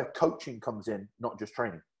that's where coaching comes in, not just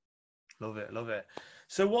training. Love it, love it.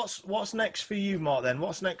 So what's next for you, Mark, then?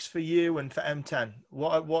 What's next for you and for M10?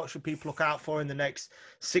 What should people look out for in the next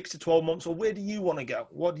 6 to 12 months? Or where do you want to go?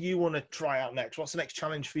 What do you want to try out next? What's the next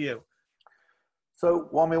challenge for you? So,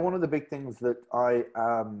 well, I mean, one of the big things that I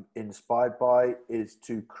am inspired by is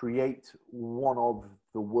to create one of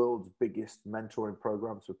the world's biggest mentoring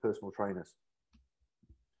programs for personal trainers.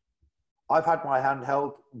 I've had my hand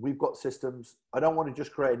held. We've got systems. I don't want to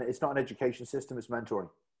just create it's not an education system, it's mentoring.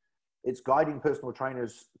 It's guiding personal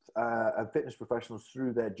trainers and fitness professionals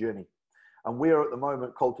through their journey. And we are at the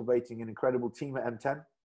moment cultivating an incredible team at M10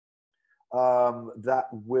 that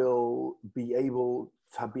will be able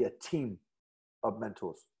to be a team of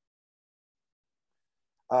mentors.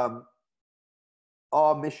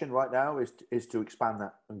 Our mission right now is to expand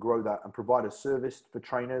that and grow that and provide a service for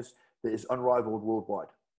trainers that is unrivaled worldwide.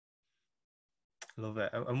 Love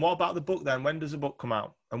it. And what about the book then? When does the book come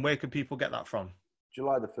out? And where can people get that from?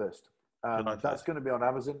 July the 1st. That's going to be on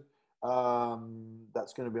Amazon.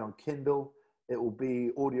 That's going to be on Kindle. It will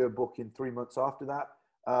be audio book in 3 months after that.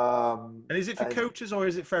 And is it for coaches or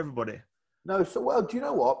is it for everybody? No. So, well, do you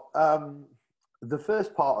know what? The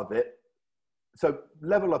first part of it, so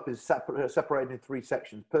Level Up is separated in 3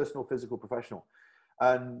 sections: personal, physical, professional.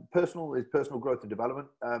 And personal is personal growth and development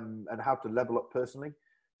and how to level up personally.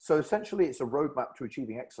 So essentially it's a roadmap to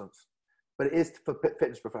achieving excellence, but it is for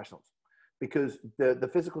fitness professionals. because the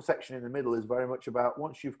physical section in the middle is very much about,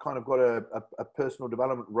 once you've kind of got a personal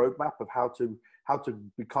development roadmap of how to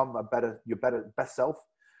become your best self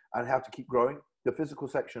and how to keep growing. The physical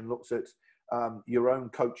section looks at your own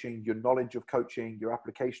coaching, your knowledge of coaching, your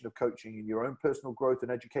application of coaching, and your own personal growth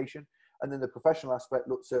and education. And then the professional aspect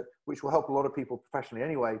looks at, which will help a lot of people professionally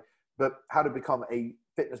anyway, but how to become a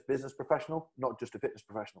fitness business professional, not just a fitness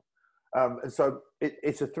professional. And so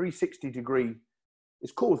it's a 360 degree,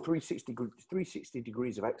 it's called 360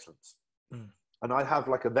 degrees of excellence. Mm. And I have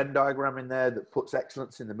like a Venn diagram in there that puts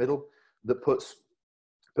excellence in the middle, that puts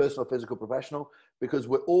personal, physical, professional, because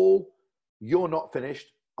you're not finished,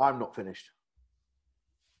 I'm not finished.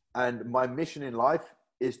 And my mission in life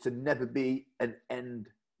is to never be an end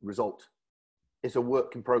result. It's a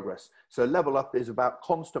work in progress. So Level Up is about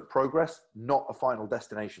constant progress, not a final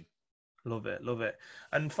destination. Love it. Love it.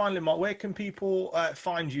 And finally, Mark, where can people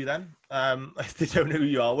find you then? If they don't know who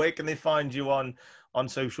you are, where can they find you on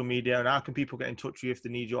social media, and how can people get in touch with you if they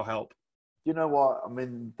need your help? You know what? I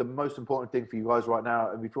mean, the most important thing for you guys right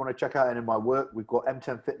now, and if you want to check out any of my work, we've got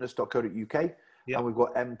m10fitness.co.uk. Yep. And we've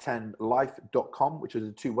got m10life.com, which are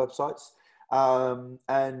the two websites.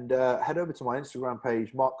 And head over to my Instagram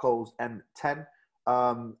page, Mark Coles M10,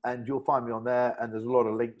 and you'll find me on there. And there's a lot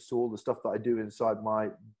of links to all the stuff that I do inside my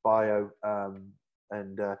bio,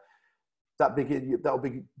 and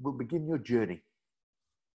will begin your journey.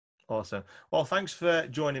 Awesome. Well, thanks for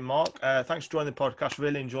joining, Mark. Thanks for joining the podcast.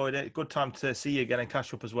 Really enjoyed it. Good time to see you again and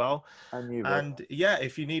catch up as well. And you, and yeah,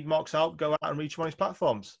 if you need Mark's help, go out and reach him on his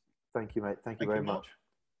platforms. Thank you, mate. Thank you very much.